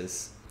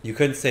purposes. You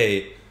couldn't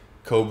say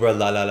Cobra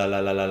la la la la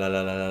la la la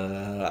la la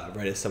la la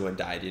right as someone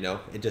died, you know?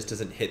 It just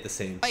doesn't hit the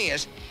same.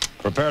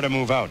 Prepare to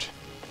move out.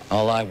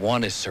 All I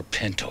want is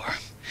Serpentor.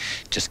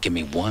 Just give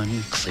me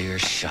one clear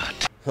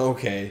shot.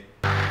 Okay.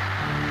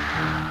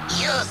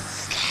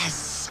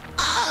 Useless.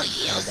 Oh, I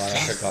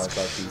useless. forgot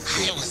about these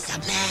two. I was a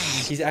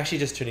man. He's actually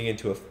just turning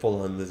into a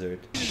full-on lizard.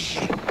 There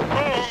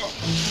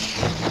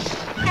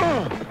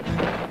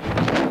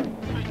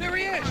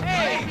he is!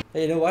 Hey!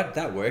 Hey, you know what?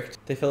 That worked.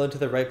 They fell into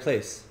the right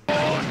place.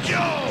 Sound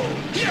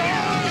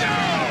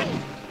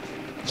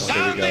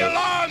the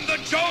alarm! The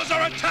Joes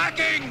are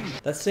attacking!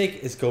 That snake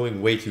is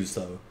going way too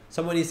slow.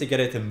 Someone needs to get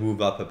it to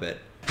move up a bit.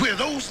 Where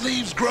those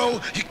leaves grow,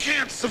 you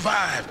can't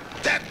survive.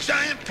 That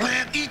giant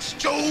plant eats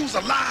Joes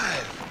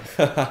alive.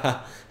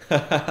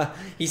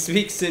 He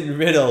speaks in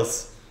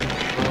riddles.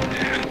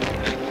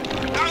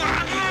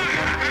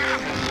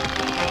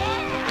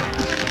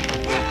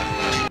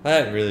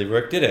 That didn't really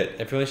work, did it?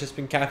 Everyone's just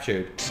been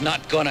captured. It's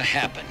not gonna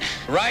happen,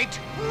 right?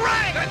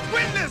 Right! Let's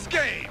win this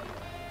game!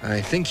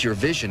 I think your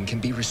vision can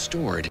be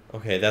restored.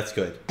 Okay, that's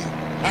good.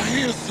 I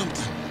hear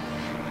something,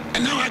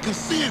 and now I can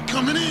see it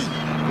coming in.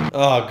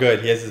 Oh,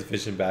 good. He has his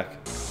vision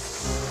back.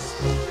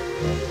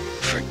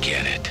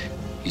 Forget it.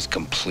 He's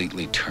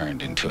completely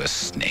turned into a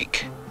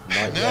snake.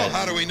 Not Now, yet.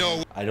 how do we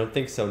know? I don't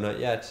think so, not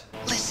yet.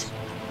 Listen,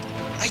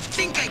 I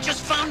think I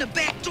just found a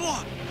back door.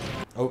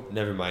 Oh,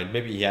 never mind.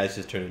 Maybe he has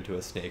just turned into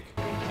a snake.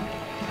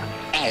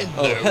 Hello,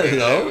 Oh,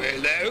 hello.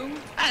 hello.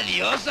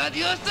 Adios,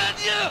 adios,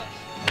 adios.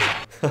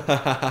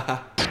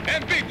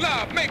 And Big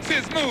Lob makes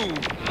his move.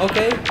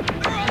 Okay.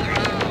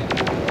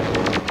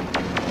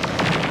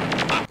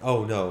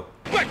 Oh no.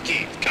 What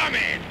keeps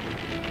coming?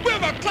 Will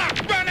the clock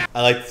run out?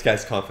 I like this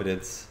guy's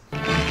confidence.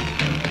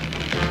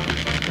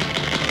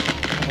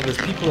 Oh, there's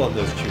people on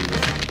those trees.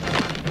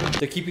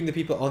 They're keeping the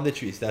people on the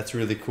trees. That's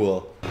really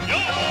cool. Awesome,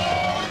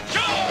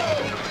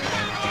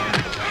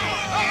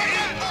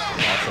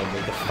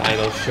 like the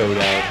final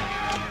showdown.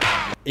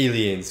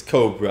 Aliens,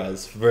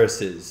 Cobras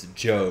versus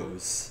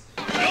Joes.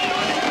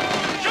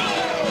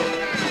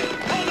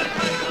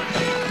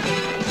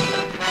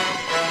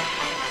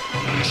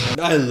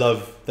 I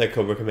love that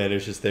Cobra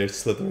Commander's just there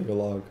slithering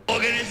along.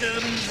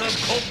 Organisms of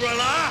Cobra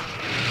La,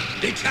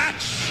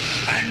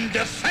 detach and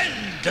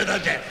defend to the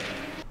death.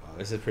 Oh,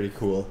 this is pretty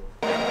cool.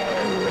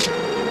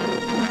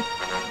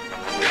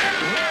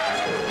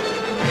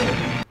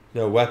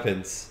 No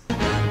weapons. Dude,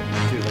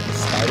 like a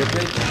spider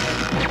bridge?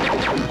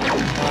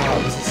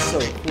 Wow, this is so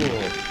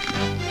cool.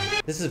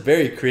 This is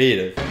very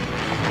creative.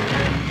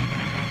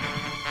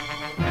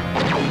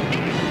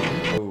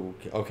 Oh,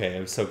 okay,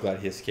 I'm so glad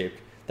he escaped.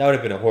 That would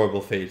have been a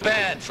horrible fate.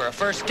 Bad for a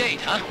first date,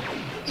 huh?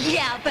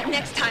 Yeah, but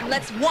next time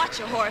let's watch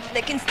a horror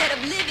flick instead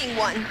of living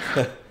one.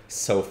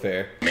 So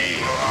fair.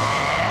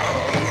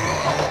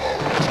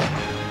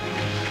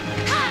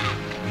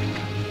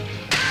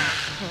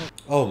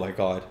 Oh my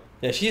god.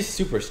 Yeah, she's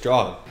super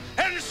strong.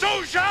 And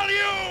so shall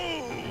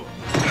you!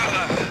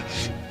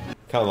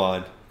 Come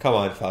on,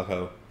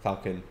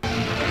 Falcon.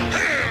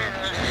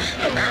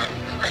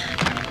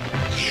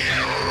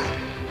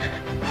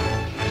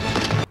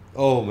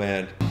 Oh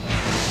man.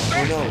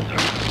 Oh no.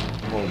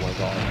 Oh my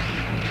god.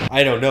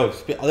 I don't know.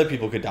 Other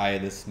people could die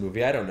in this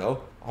movie. I don't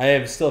know.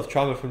 I still have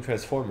trauma from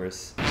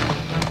Transformers.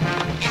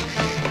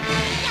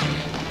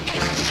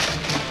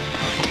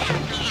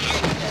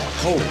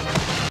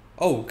 Oh.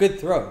 Oh, good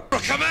throw.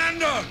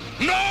 Commander,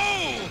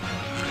 no!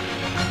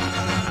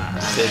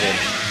 Save it.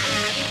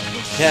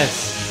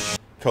 Yes.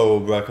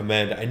 Cobra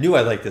Commander. I knew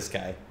I liked this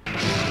guy.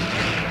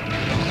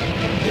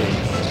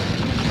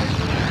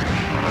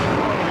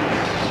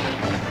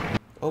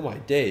 Oh my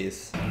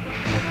days.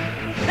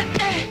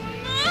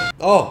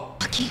 Oh!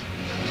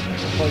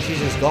 Oh, she's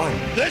just gone.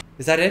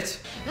 Is that it?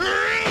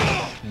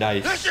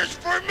 Nice. This is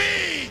for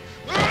me!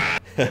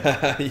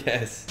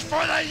 Yes.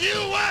 For the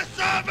U.S.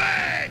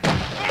 Army!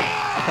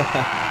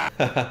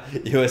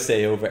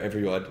 USA over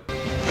everyone. Drag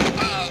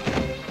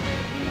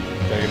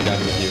him down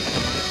with you.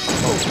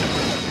 Oh.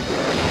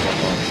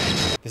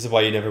 This is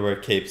why you never wear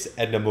capes.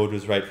 Edna Mode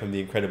was right from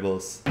The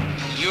Incredibles.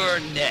 You're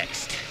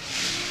next.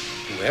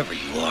 Whoever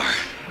you are.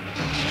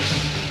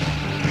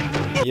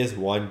 He has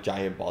one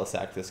giant ball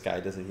sack, this guy,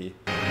 doesn't he?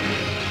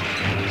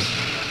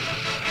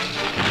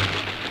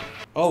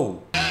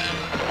 Oh.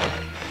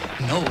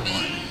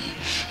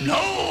 No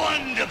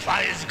one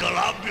defies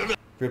globulus.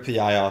 Rip the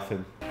eye off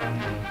him.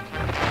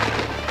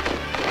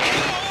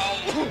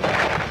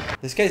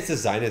 This guy's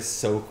design is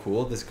so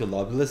cool. This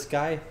globulus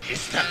guy.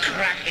 It's the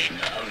cracking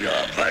of your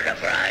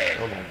vertebrae.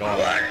 Oh my god.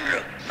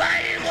 One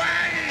by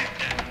one.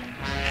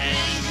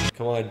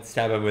 Come on,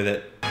 stab him with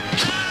it.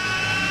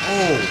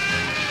 Oh!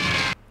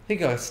 I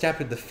think I got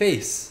stabbed in the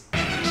face.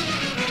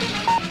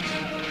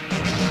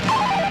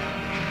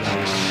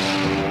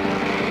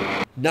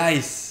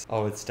 Nice!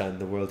 Oh, it's done.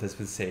 The world has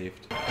been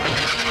saved.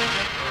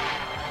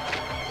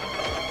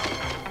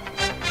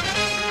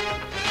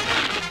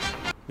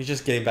 He's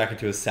just getting back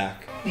into his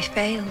sack. We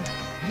failed.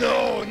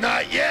 No,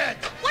 not yet.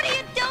 What are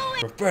you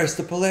doing? Reverse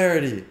the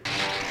polarity.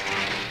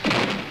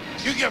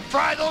 You can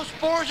fry those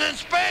spores in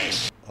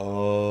space.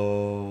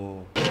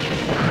 Oh.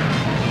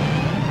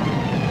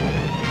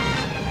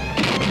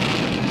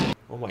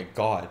 Oh my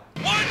god.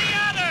 One the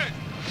other!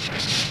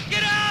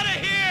 Get out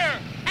of here!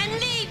 And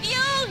leave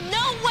you?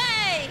 No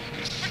way!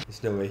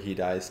 There's no way he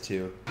dies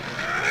too.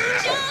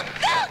 Joe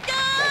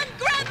Falcon!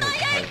 Grab my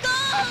ankle!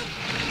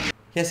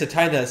 He has to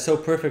time that so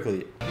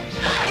perfectly.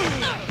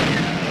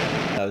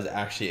 That was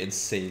actually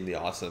insanely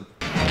awesome.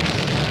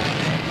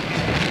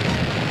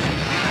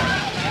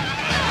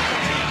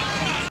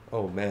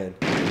 Oh man.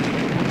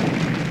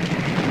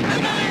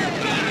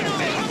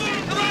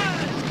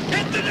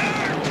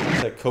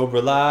 So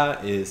Cobra-La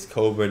is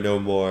Cobra no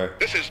more.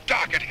 This is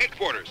Doc at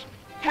headquarters.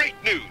 Great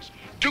news.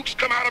 Duke's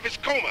come out of his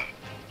coma.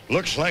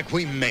 Looks like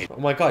we made it. Oh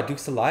my god,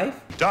 Duke's alive?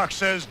 Doc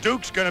says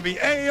Duke's gonna be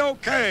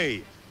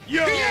A-OK.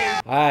 Yo!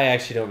 I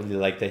actually don't really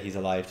like that he's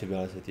alive, to be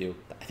honest with you.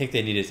 I think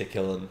they needed to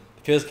kill him.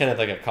 It feels kind of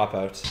like a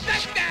cop-out.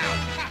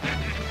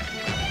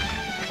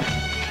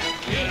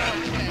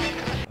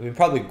 I mean,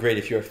 probably great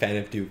if you're a fan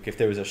of Duke. If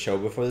there was a show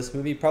before this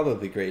movie,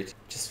 probably great.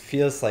 Just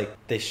feels like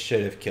they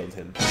should have killed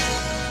him. I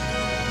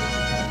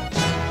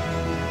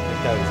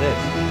think that was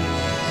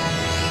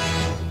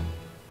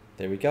it.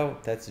 There we go.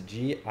 That's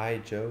G.I.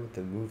 Joe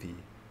the movie.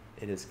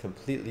 It is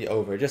completely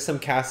over. Just some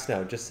cast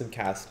now, just some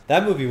cast.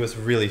 That movie was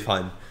really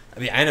fun. I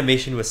mean,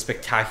 animation was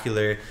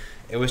spectacular.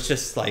 It was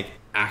just like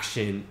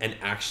action and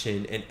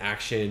action and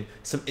action.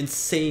 Some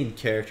insane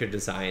character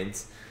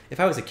designs. If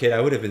I was a kid, I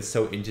would have been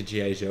so into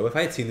G.I. Joe. If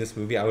I had seen this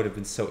movie, I would have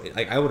been so...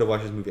 Like, I would have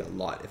watched this movie a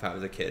lot if I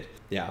was a kid.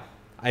 Yeah,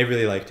 I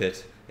really liked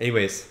it.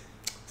 Anyways,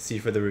 see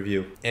you for the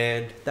review.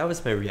 And that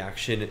was my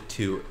reaction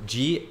to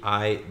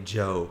G.I.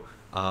 Joe,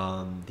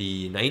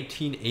 the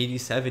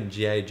 1987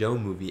 G.I. Joe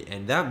movie.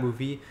 And that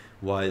movie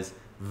was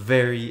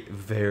very,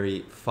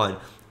 very fun.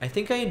 I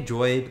think I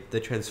enjoyed the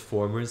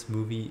Transformers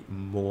movie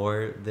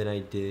more than I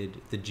did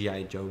the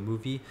G.I. Joe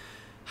movie.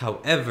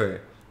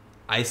 However,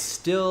 I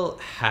still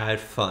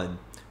had fun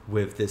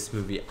with this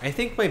movie. I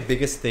think my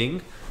biggest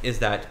thing is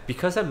that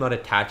because I'm not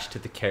attached to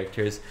the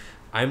characters,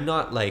 I'm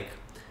not like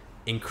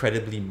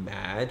incredibly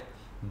mad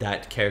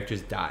that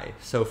characters die.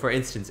 So for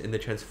instance, in the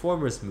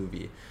Transformers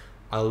movie,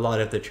 a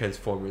lot of the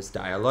Transformers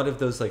die. A lot of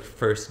those like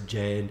first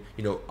gen,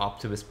 you know,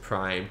 Optimus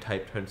Prime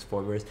type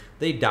Transformers,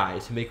 they die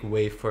to make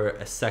way for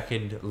a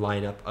second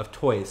lineup of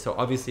toys. So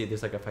obviously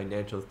there's like a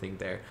financial thing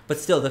there. But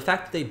still, the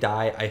fact that they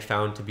die, I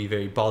found to be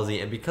very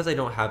ballsy. And because I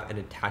don't have an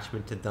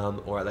attachment to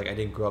them, or like I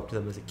didn't grow up to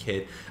them as a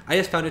kid, I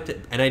just found it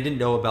to, and I didn't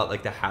know about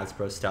like the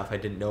Hasbro stuff. I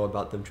didn't know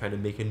about them trying to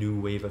make a new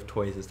wave of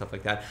toys and stuff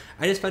like that.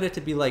 I just found it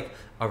to be like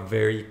a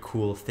very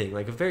cool thing,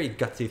 like a very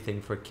gutsy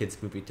thing for a kids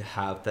movie to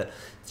have that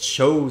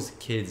shows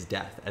kids death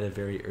at a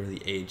very early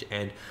age.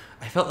 And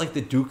I felt like the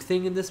Duke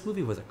thing in this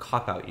movie was a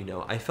cop-out, you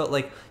know. I felt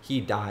like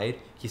he died,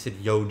 he said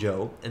yo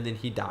Joe, and then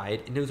he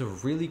died, and it was a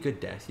really good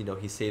death. You know,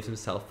 he saves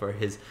himself for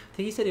his, I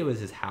think he said it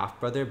was his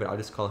half-brother, but I'll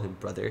just call him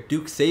brother.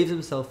 Duke saves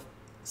himself.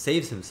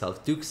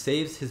 Duke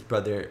saves his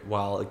brother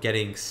while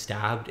getting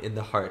stabbed in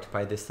the heart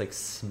by this like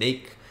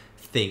snake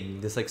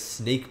thing, this like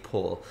snake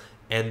pole.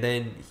 And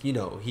then, you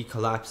know, he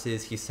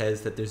collapses. He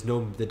says that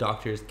the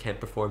doctors can't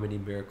perform any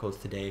miracles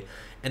today.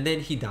 And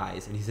then he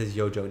dies, and he says,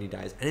 yo, Joe, and he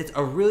dies. And it's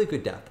a really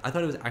good death. I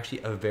thought it was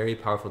actually a very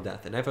powerful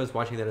death. And if I was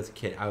watching that as a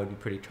kid, I would be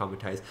pretty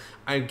traumatized.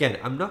 Again,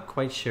 I'm not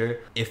quite sure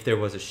if there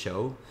was a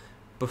show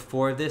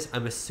before this.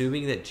 I'm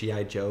assuming that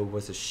G.I. Joe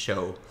was a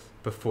show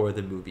before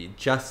the movie,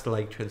 just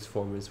like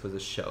Transformers was a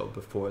show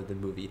before the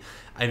movie.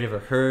 I've never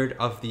heard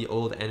of the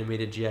old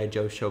animated G.I.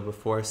 Joe show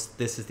before.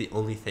 This is the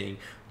only thing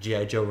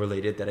G.I. Joe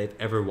related that I've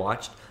ever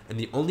watched, and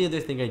the only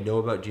other thing I know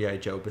about G.I.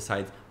 Joe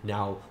besides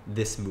now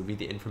this movie,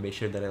 the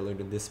information that I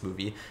learned in this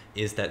movie,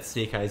 is that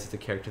Snake Eyes is a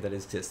character that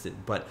existed,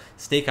 but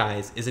Snake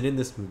Eyes isn't in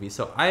this movie.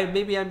 So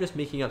maybe I'm just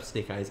making up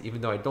Snake Eyes, even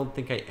though I don't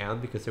think I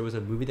am, because there was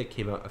a movie that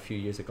came out a few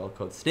years ago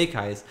called Snake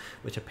Eyes,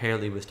 which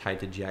apparently was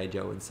tied to G.I.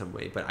 Joe in some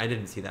way, but I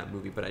didn't see that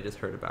movie, but I just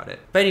heard about it.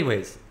 But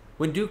anyways,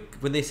 when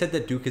they said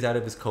that Duke is out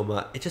of his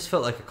coma, it just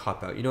felt like a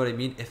cop-out, you know what I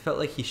mean? It felt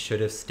like he should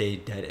have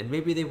stayed dead, and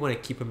maybe they want to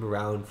keep him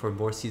around for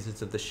more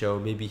seasons of the show.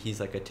 Maybe he's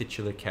like a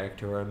titular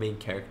character or a main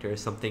character or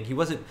something. He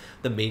wasn't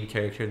the main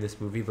character in this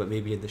movie, but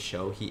maybe in the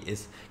show he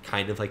is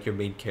kind of like your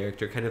main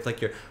character, kind of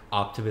like your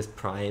Optimus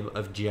Prime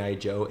of G.I.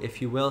 Joe,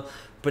 if you will.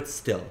 But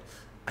still,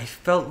 I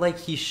felt like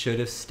he should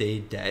have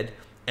stayed dead,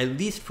 at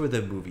least for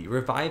the movie.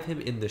 Revive him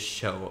in the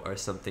show or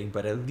something,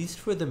 but at least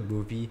for the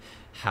movie,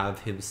 have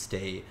him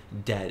stay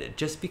dead,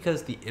 just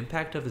because the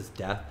impact of his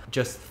death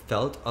just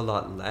felt a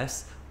lot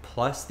less.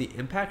 Plus the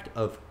impact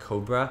of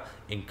Cobra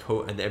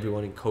and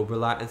everyone in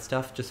Cobra-La and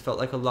stuff just felt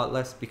like a lot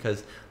less,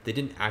 because they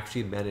didn't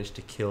actually manage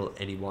to kill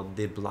anyone.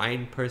 The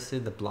blind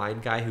person, the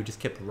blind guy who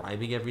just kept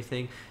rhyming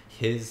everything,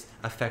 his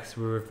effects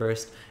were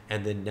reversed,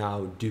 and then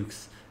now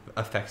Duke's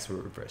effects were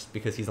reversed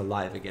because he's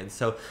alive again.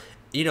 So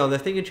you know, the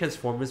thing in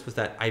Transformers was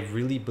that I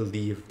really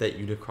believed that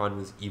Unicron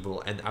was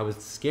evil, and I was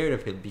scared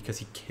of him because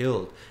he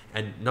killed,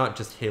 and not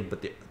just him,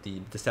 but the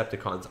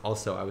Decepticons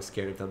also. I was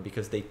scared of them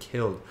because they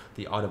killed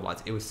the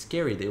Autobots. It was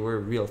scary. They were a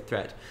real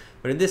threat.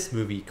 But in this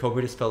movie,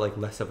 Cobra just felt like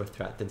less of a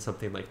threat than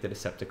something like the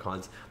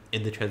Decepticons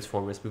in the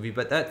Transformers movie.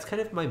 But that's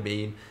kind of my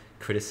main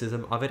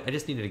criticism of it. I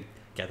just needed to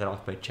get that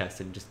off my chest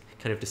and just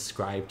kind of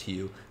describe to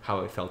you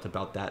how I felt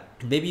about that.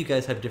 Maybe you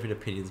guys have different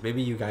opinions.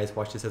 Maybe you guys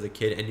watched this as a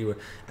kid and you were,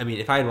 I mean,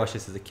 if I had watched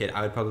this as a kid,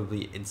 I would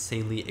probably be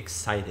insanely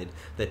excited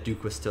that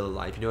Duke was still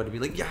alive. You know what I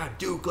mean? Like, yeah,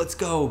 Duke, let's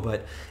go.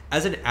 But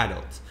as an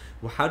adult,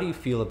 well, how do you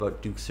feel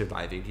about Duke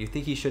surviving? Do you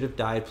think he should have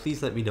died?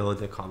 Please let me know in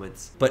the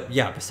comments. But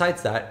yeah,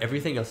 besides that,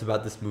 everything else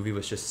about this movie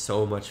was just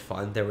so much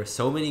fun. There were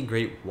so many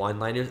great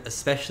one-liners,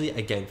 especially,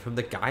 again, from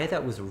the guy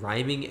that was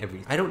rhyming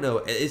everything. I don't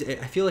know,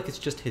 I feel like it's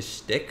just his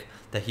shtick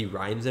that he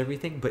rhymes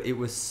everything, but it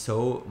was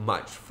so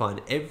much fun.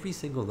 Every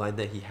single line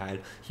that he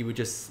had, he would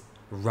just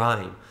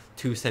rhyme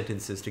 2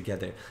 sentences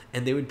together,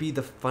 and they would be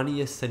the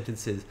funniest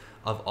sentences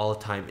of all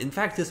time. In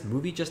fact, this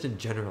movie just in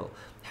general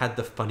had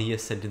the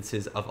funniest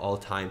sentences of all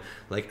time.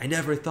 Like, I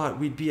never thought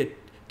we'd be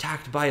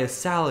attacked by a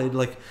salad.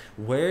 Like,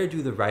 where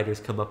do the writers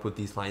come up with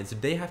these lines?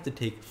 Did they have to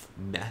take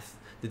meth?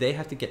 Did they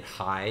have to get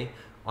high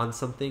on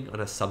something, on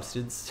a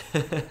substance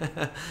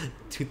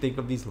to think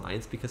of these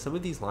lines? Because some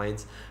of these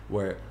lines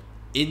were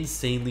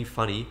insanely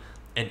funny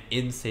and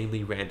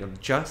insanely random,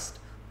 just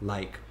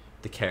like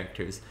the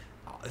characters.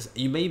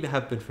 You may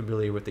have been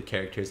familiar with the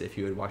characters if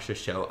you had watched the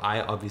show. I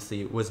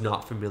obviously was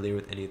not familiar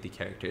with any of the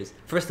characters.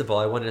 First of all,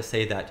 I wanted to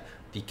say that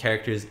the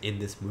characters in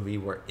this movie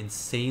were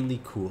insanely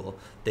cool.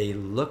 They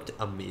looked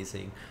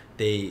amazing.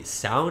 They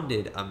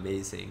sounded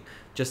amazing.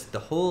 Just the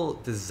whole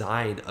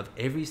design of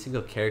every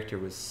single character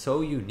was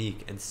so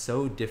unique and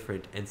so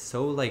different and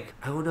so, like,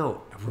 I don't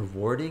know,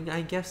 rewarding,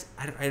 I guess?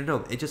 I don't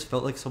know. It just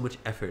felt like so much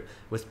effort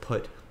was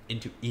put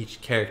into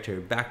each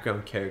character.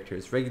 Background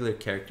characters, regular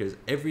characters,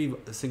 every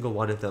single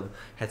one of them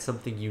had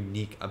something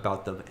unique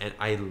about them, and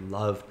I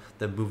love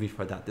the movie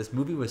for that. This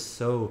movie was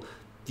so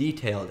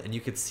detailed, and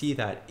you could see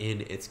that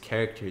in its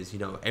characters. You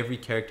know, every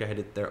character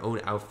had their own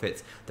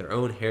outfits, their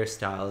own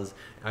hairstyles.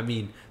 I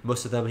mean,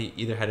 most of them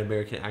either had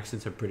American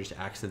accents or British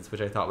accents,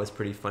 which I thought was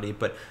pretty funny.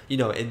 But, you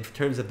know, in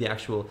terms of the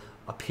actual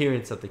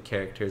appearance of the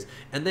characters,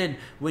 and then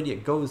when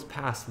it goes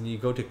past and you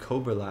go to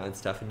Cobra and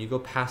stuff and you go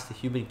past the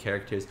human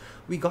characters,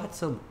 we got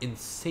some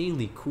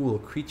insanely cool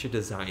creature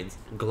designs.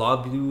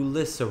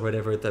 Globulus, or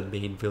whatever the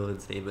main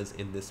villain's name is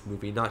in this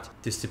movie, not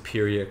the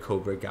superior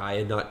Cobra guy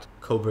and not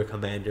Cobra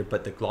Commander,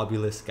 but the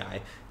Globulus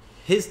guy.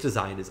 His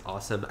design is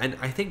awesome, and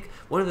I think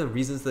one of the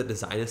reasons the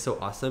design is so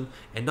awesome,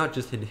 and not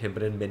just in him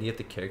but in many of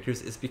the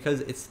characters, is because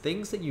it's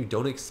things that you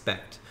don't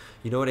expect.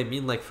 You know what I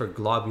mean? Like for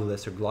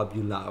Globulus or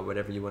Globula or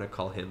whatever you want to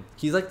call him,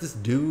 he's like this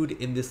dude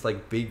in this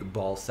like big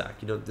ball sack,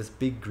 you know, this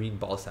big green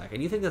ball sack,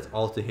 and you think that's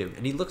all to him,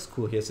 and he looks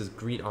cool. He has his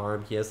green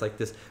arm, he has like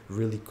this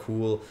really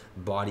cool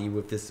body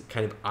with this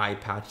kind of eye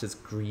patch that's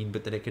green,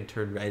 but then it can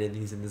turn red, and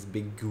he's in this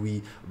big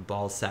gooey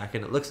ball sack,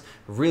 and it looks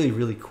really,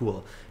 really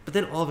cool. But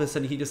then all of a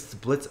sudden he just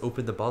splits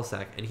open the ball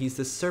sack, and he's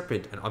this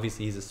serpent, and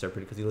obviously he's a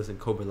serpent because he lives in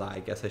Cobra. I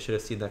guess I should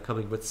have seen that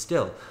coming, but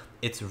still,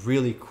 it's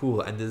really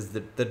cool. And there's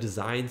the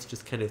designs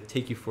just kind of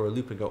take you for a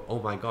loop and go, oh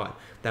my god,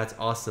 that's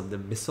awesome. The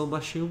missile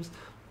mushrooms,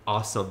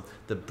 awesome.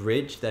 The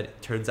bridge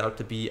that turns out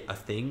to be a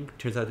thing,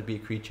 turns out to be a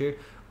creature,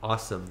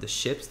 awesome. The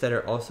ships that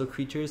are also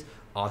creatures,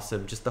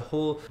 awesome. Just the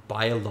whole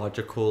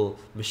biological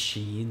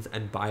machines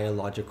and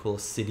biological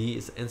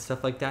cities and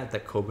stuff like that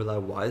that Cobra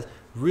was,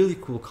 really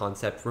cool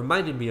concept.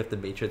 Reminded me of the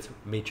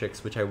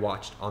Matrix, which I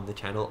watched on the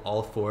channel,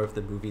 all 4 of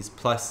the movies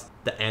plus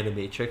the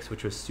Animatrix,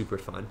 which was super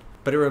fun.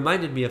 But it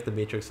reminded me of the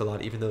Matrix a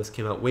lot, even though this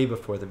came out way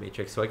before the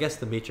Matrix. So I guess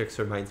the Matrix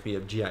reminds me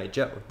of G.I.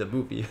 Joe, the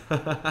movie.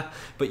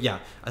 But yeah,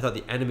 I thought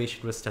the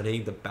animation was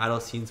stunning. The battle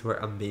scenes were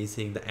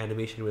amazing. The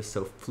animation was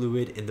so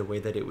fluid in the way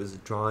that it was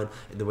drawn,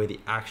 in the way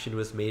the action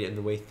was made, in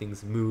the way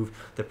things moved.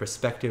 The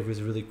perspective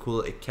was really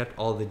cool. It kept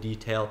all the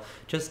detail.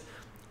 Just,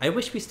 I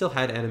wish we still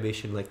had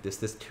animation like this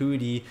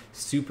 2D,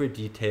 super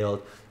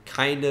detailed,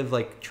 kind of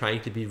like trying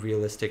to be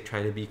realistic,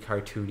 trying to be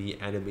cartoony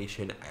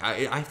animation.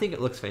 I think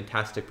it looks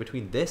fantastic.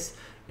 Between this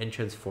and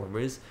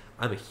Transformers,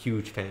 I'm a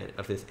huge fan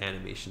of this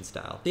animation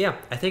style. So yeah,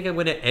 I think I'm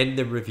going to end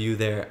the review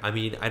there. I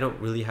mean, I don't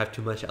really have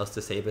too much else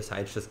to say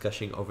besides just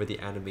gushing over the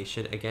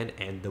animation again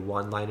and the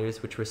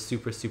one-liners, which were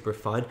super, super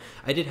fun.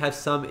 I did have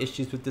some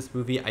issues with this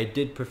movie. I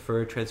did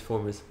prefer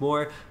Transformers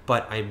more,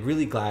 but I'm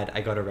really glad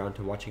I got around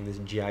to watching this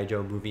G.I.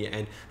 Joe movie,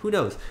 and who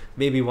knows,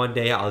 maybe one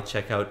day I'll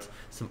check out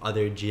some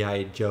other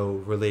G.I. Joe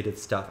related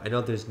stuff. I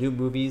know there's new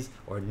movies,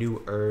 or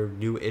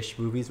new-ish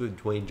movies with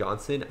Dwayne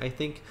Johnson, I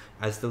think,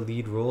 as the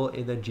lead role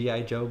in the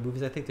G.I. Joe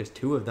movies. I think there's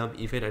 2 of them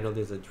even. I know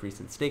there's a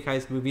recent Snake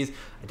Eyes movies.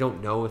 I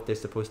don't know if they're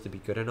supposed to be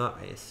good or not.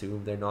 I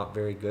assume they're not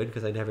very good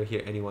because I never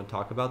hear anyone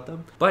talk about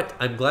them. But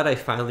I'm glad I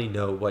finally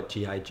know what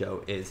G.I.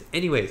 Joe is.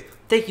 Anyways,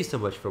 thank you so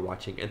much for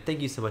watching, and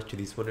thank you so much to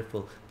these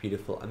wonderful,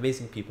 beautiful,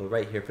 amazing people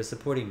right here for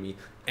supporting me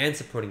and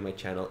supporting my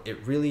channel.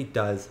 It really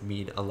does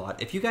mean a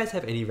lot. If you guys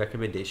have any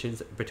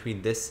recommendations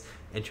between this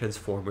and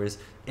Transformers,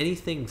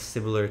 anything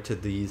similar to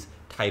these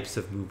types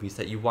of movies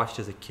that you watched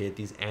as a kid,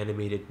 these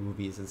animated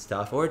movies and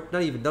stuff, or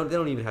not even, they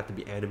don't even have to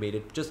be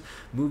animated, just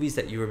movies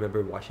that you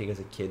remember watching as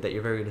a kid that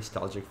you're very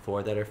nostalgic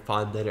for, that are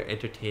fun, that are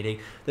entertaining,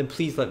 then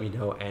please let me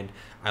know and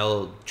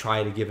I'll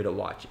try to give it a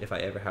watch if I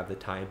ever have the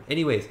time.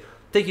 Anyways,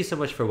 thank you so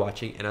much for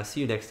watching, and I'll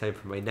see you next time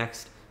for my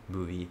next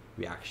movie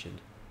reaction.